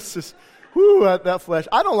 services. Whew, that flesh.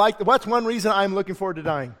 I don't like that. That's one reason I'm looking forward to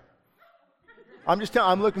dying. I'm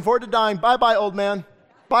looking forward to dying. Bye-bye, old man.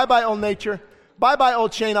 Bye-bye, old nature. Bye-bye,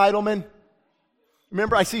 old Shane Idleman.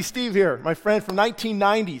 Remember, I see Steve here, my friend from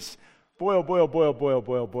 1990s. Boy, oh boy, oh boy, oh boy, oh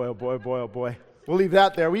boy, oh boy, oh boy, oh boy, oh boy. We'll leave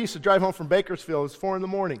that there. We used to drive home from Bakersfield. It was 4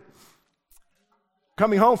 a.m.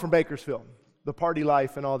 Coming home from Bakersfield. The party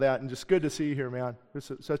life and all that, and just good to see you here, man.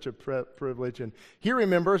 It's such a privilege. And he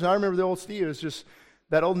remembers, and I remember the old Steve, it's just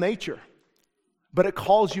that old nature. But it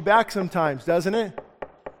calls you back sometimes, doesn't it?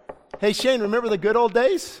 Hey, Shane, remember the good old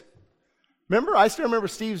days? Remember? I still remember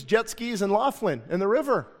Steve's jet skis in Laughlin in the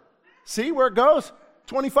river. See where it goes?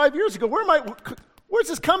 25 years ago. Where's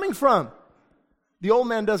this coming from? The old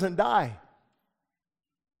man doesn't die.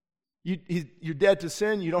 You're dead to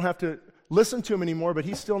sin. You don't have to listen to him anymore, but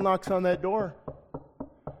he still knocks on that door.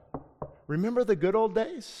 Remember the good old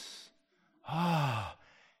days?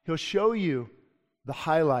 He'll show you the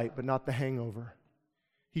highlight, but not the hangover.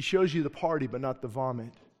 He shows you the party, but not the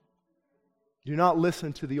vomit. Do not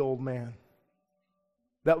listen to the old man.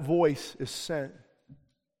 That voice is sent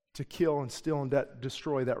to kill and steal and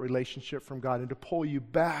destroy that relationship from God and to pull you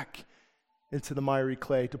back into the miry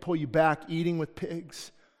clay, to pull you back eating with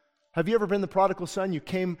pigs. Have you ever been the prodigal son? You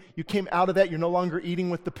came out of that. You're no longer eating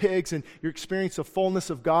with the pigs, and you're experiencing the fullness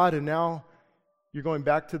of God, and now you're going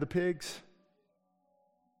back to the pigs.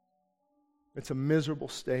 It's a miserable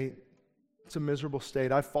state. It's a miserable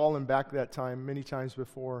state. I've fallen back that time many times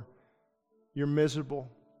before. You're miserable.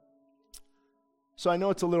 So I know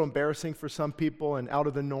it's a little embarrassing for some people and out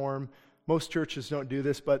of the norm. Most churches don't do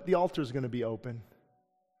this, but the altar is going to be open.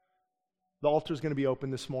 The altar is going to be open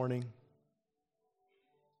this morning.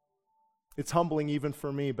 It's humbling even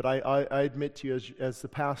for me, but I admit to you as the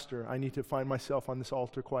pastor, I need to find myself on this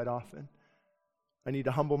altar quite often. I need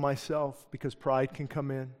to humble myself because pride can come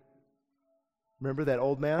in. Remember that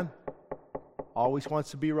old man? Always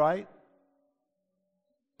wants to be right.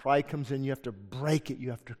 Pride comes in, you have to break it, you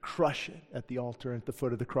have to crush it at the altar at the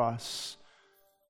foot of the cross.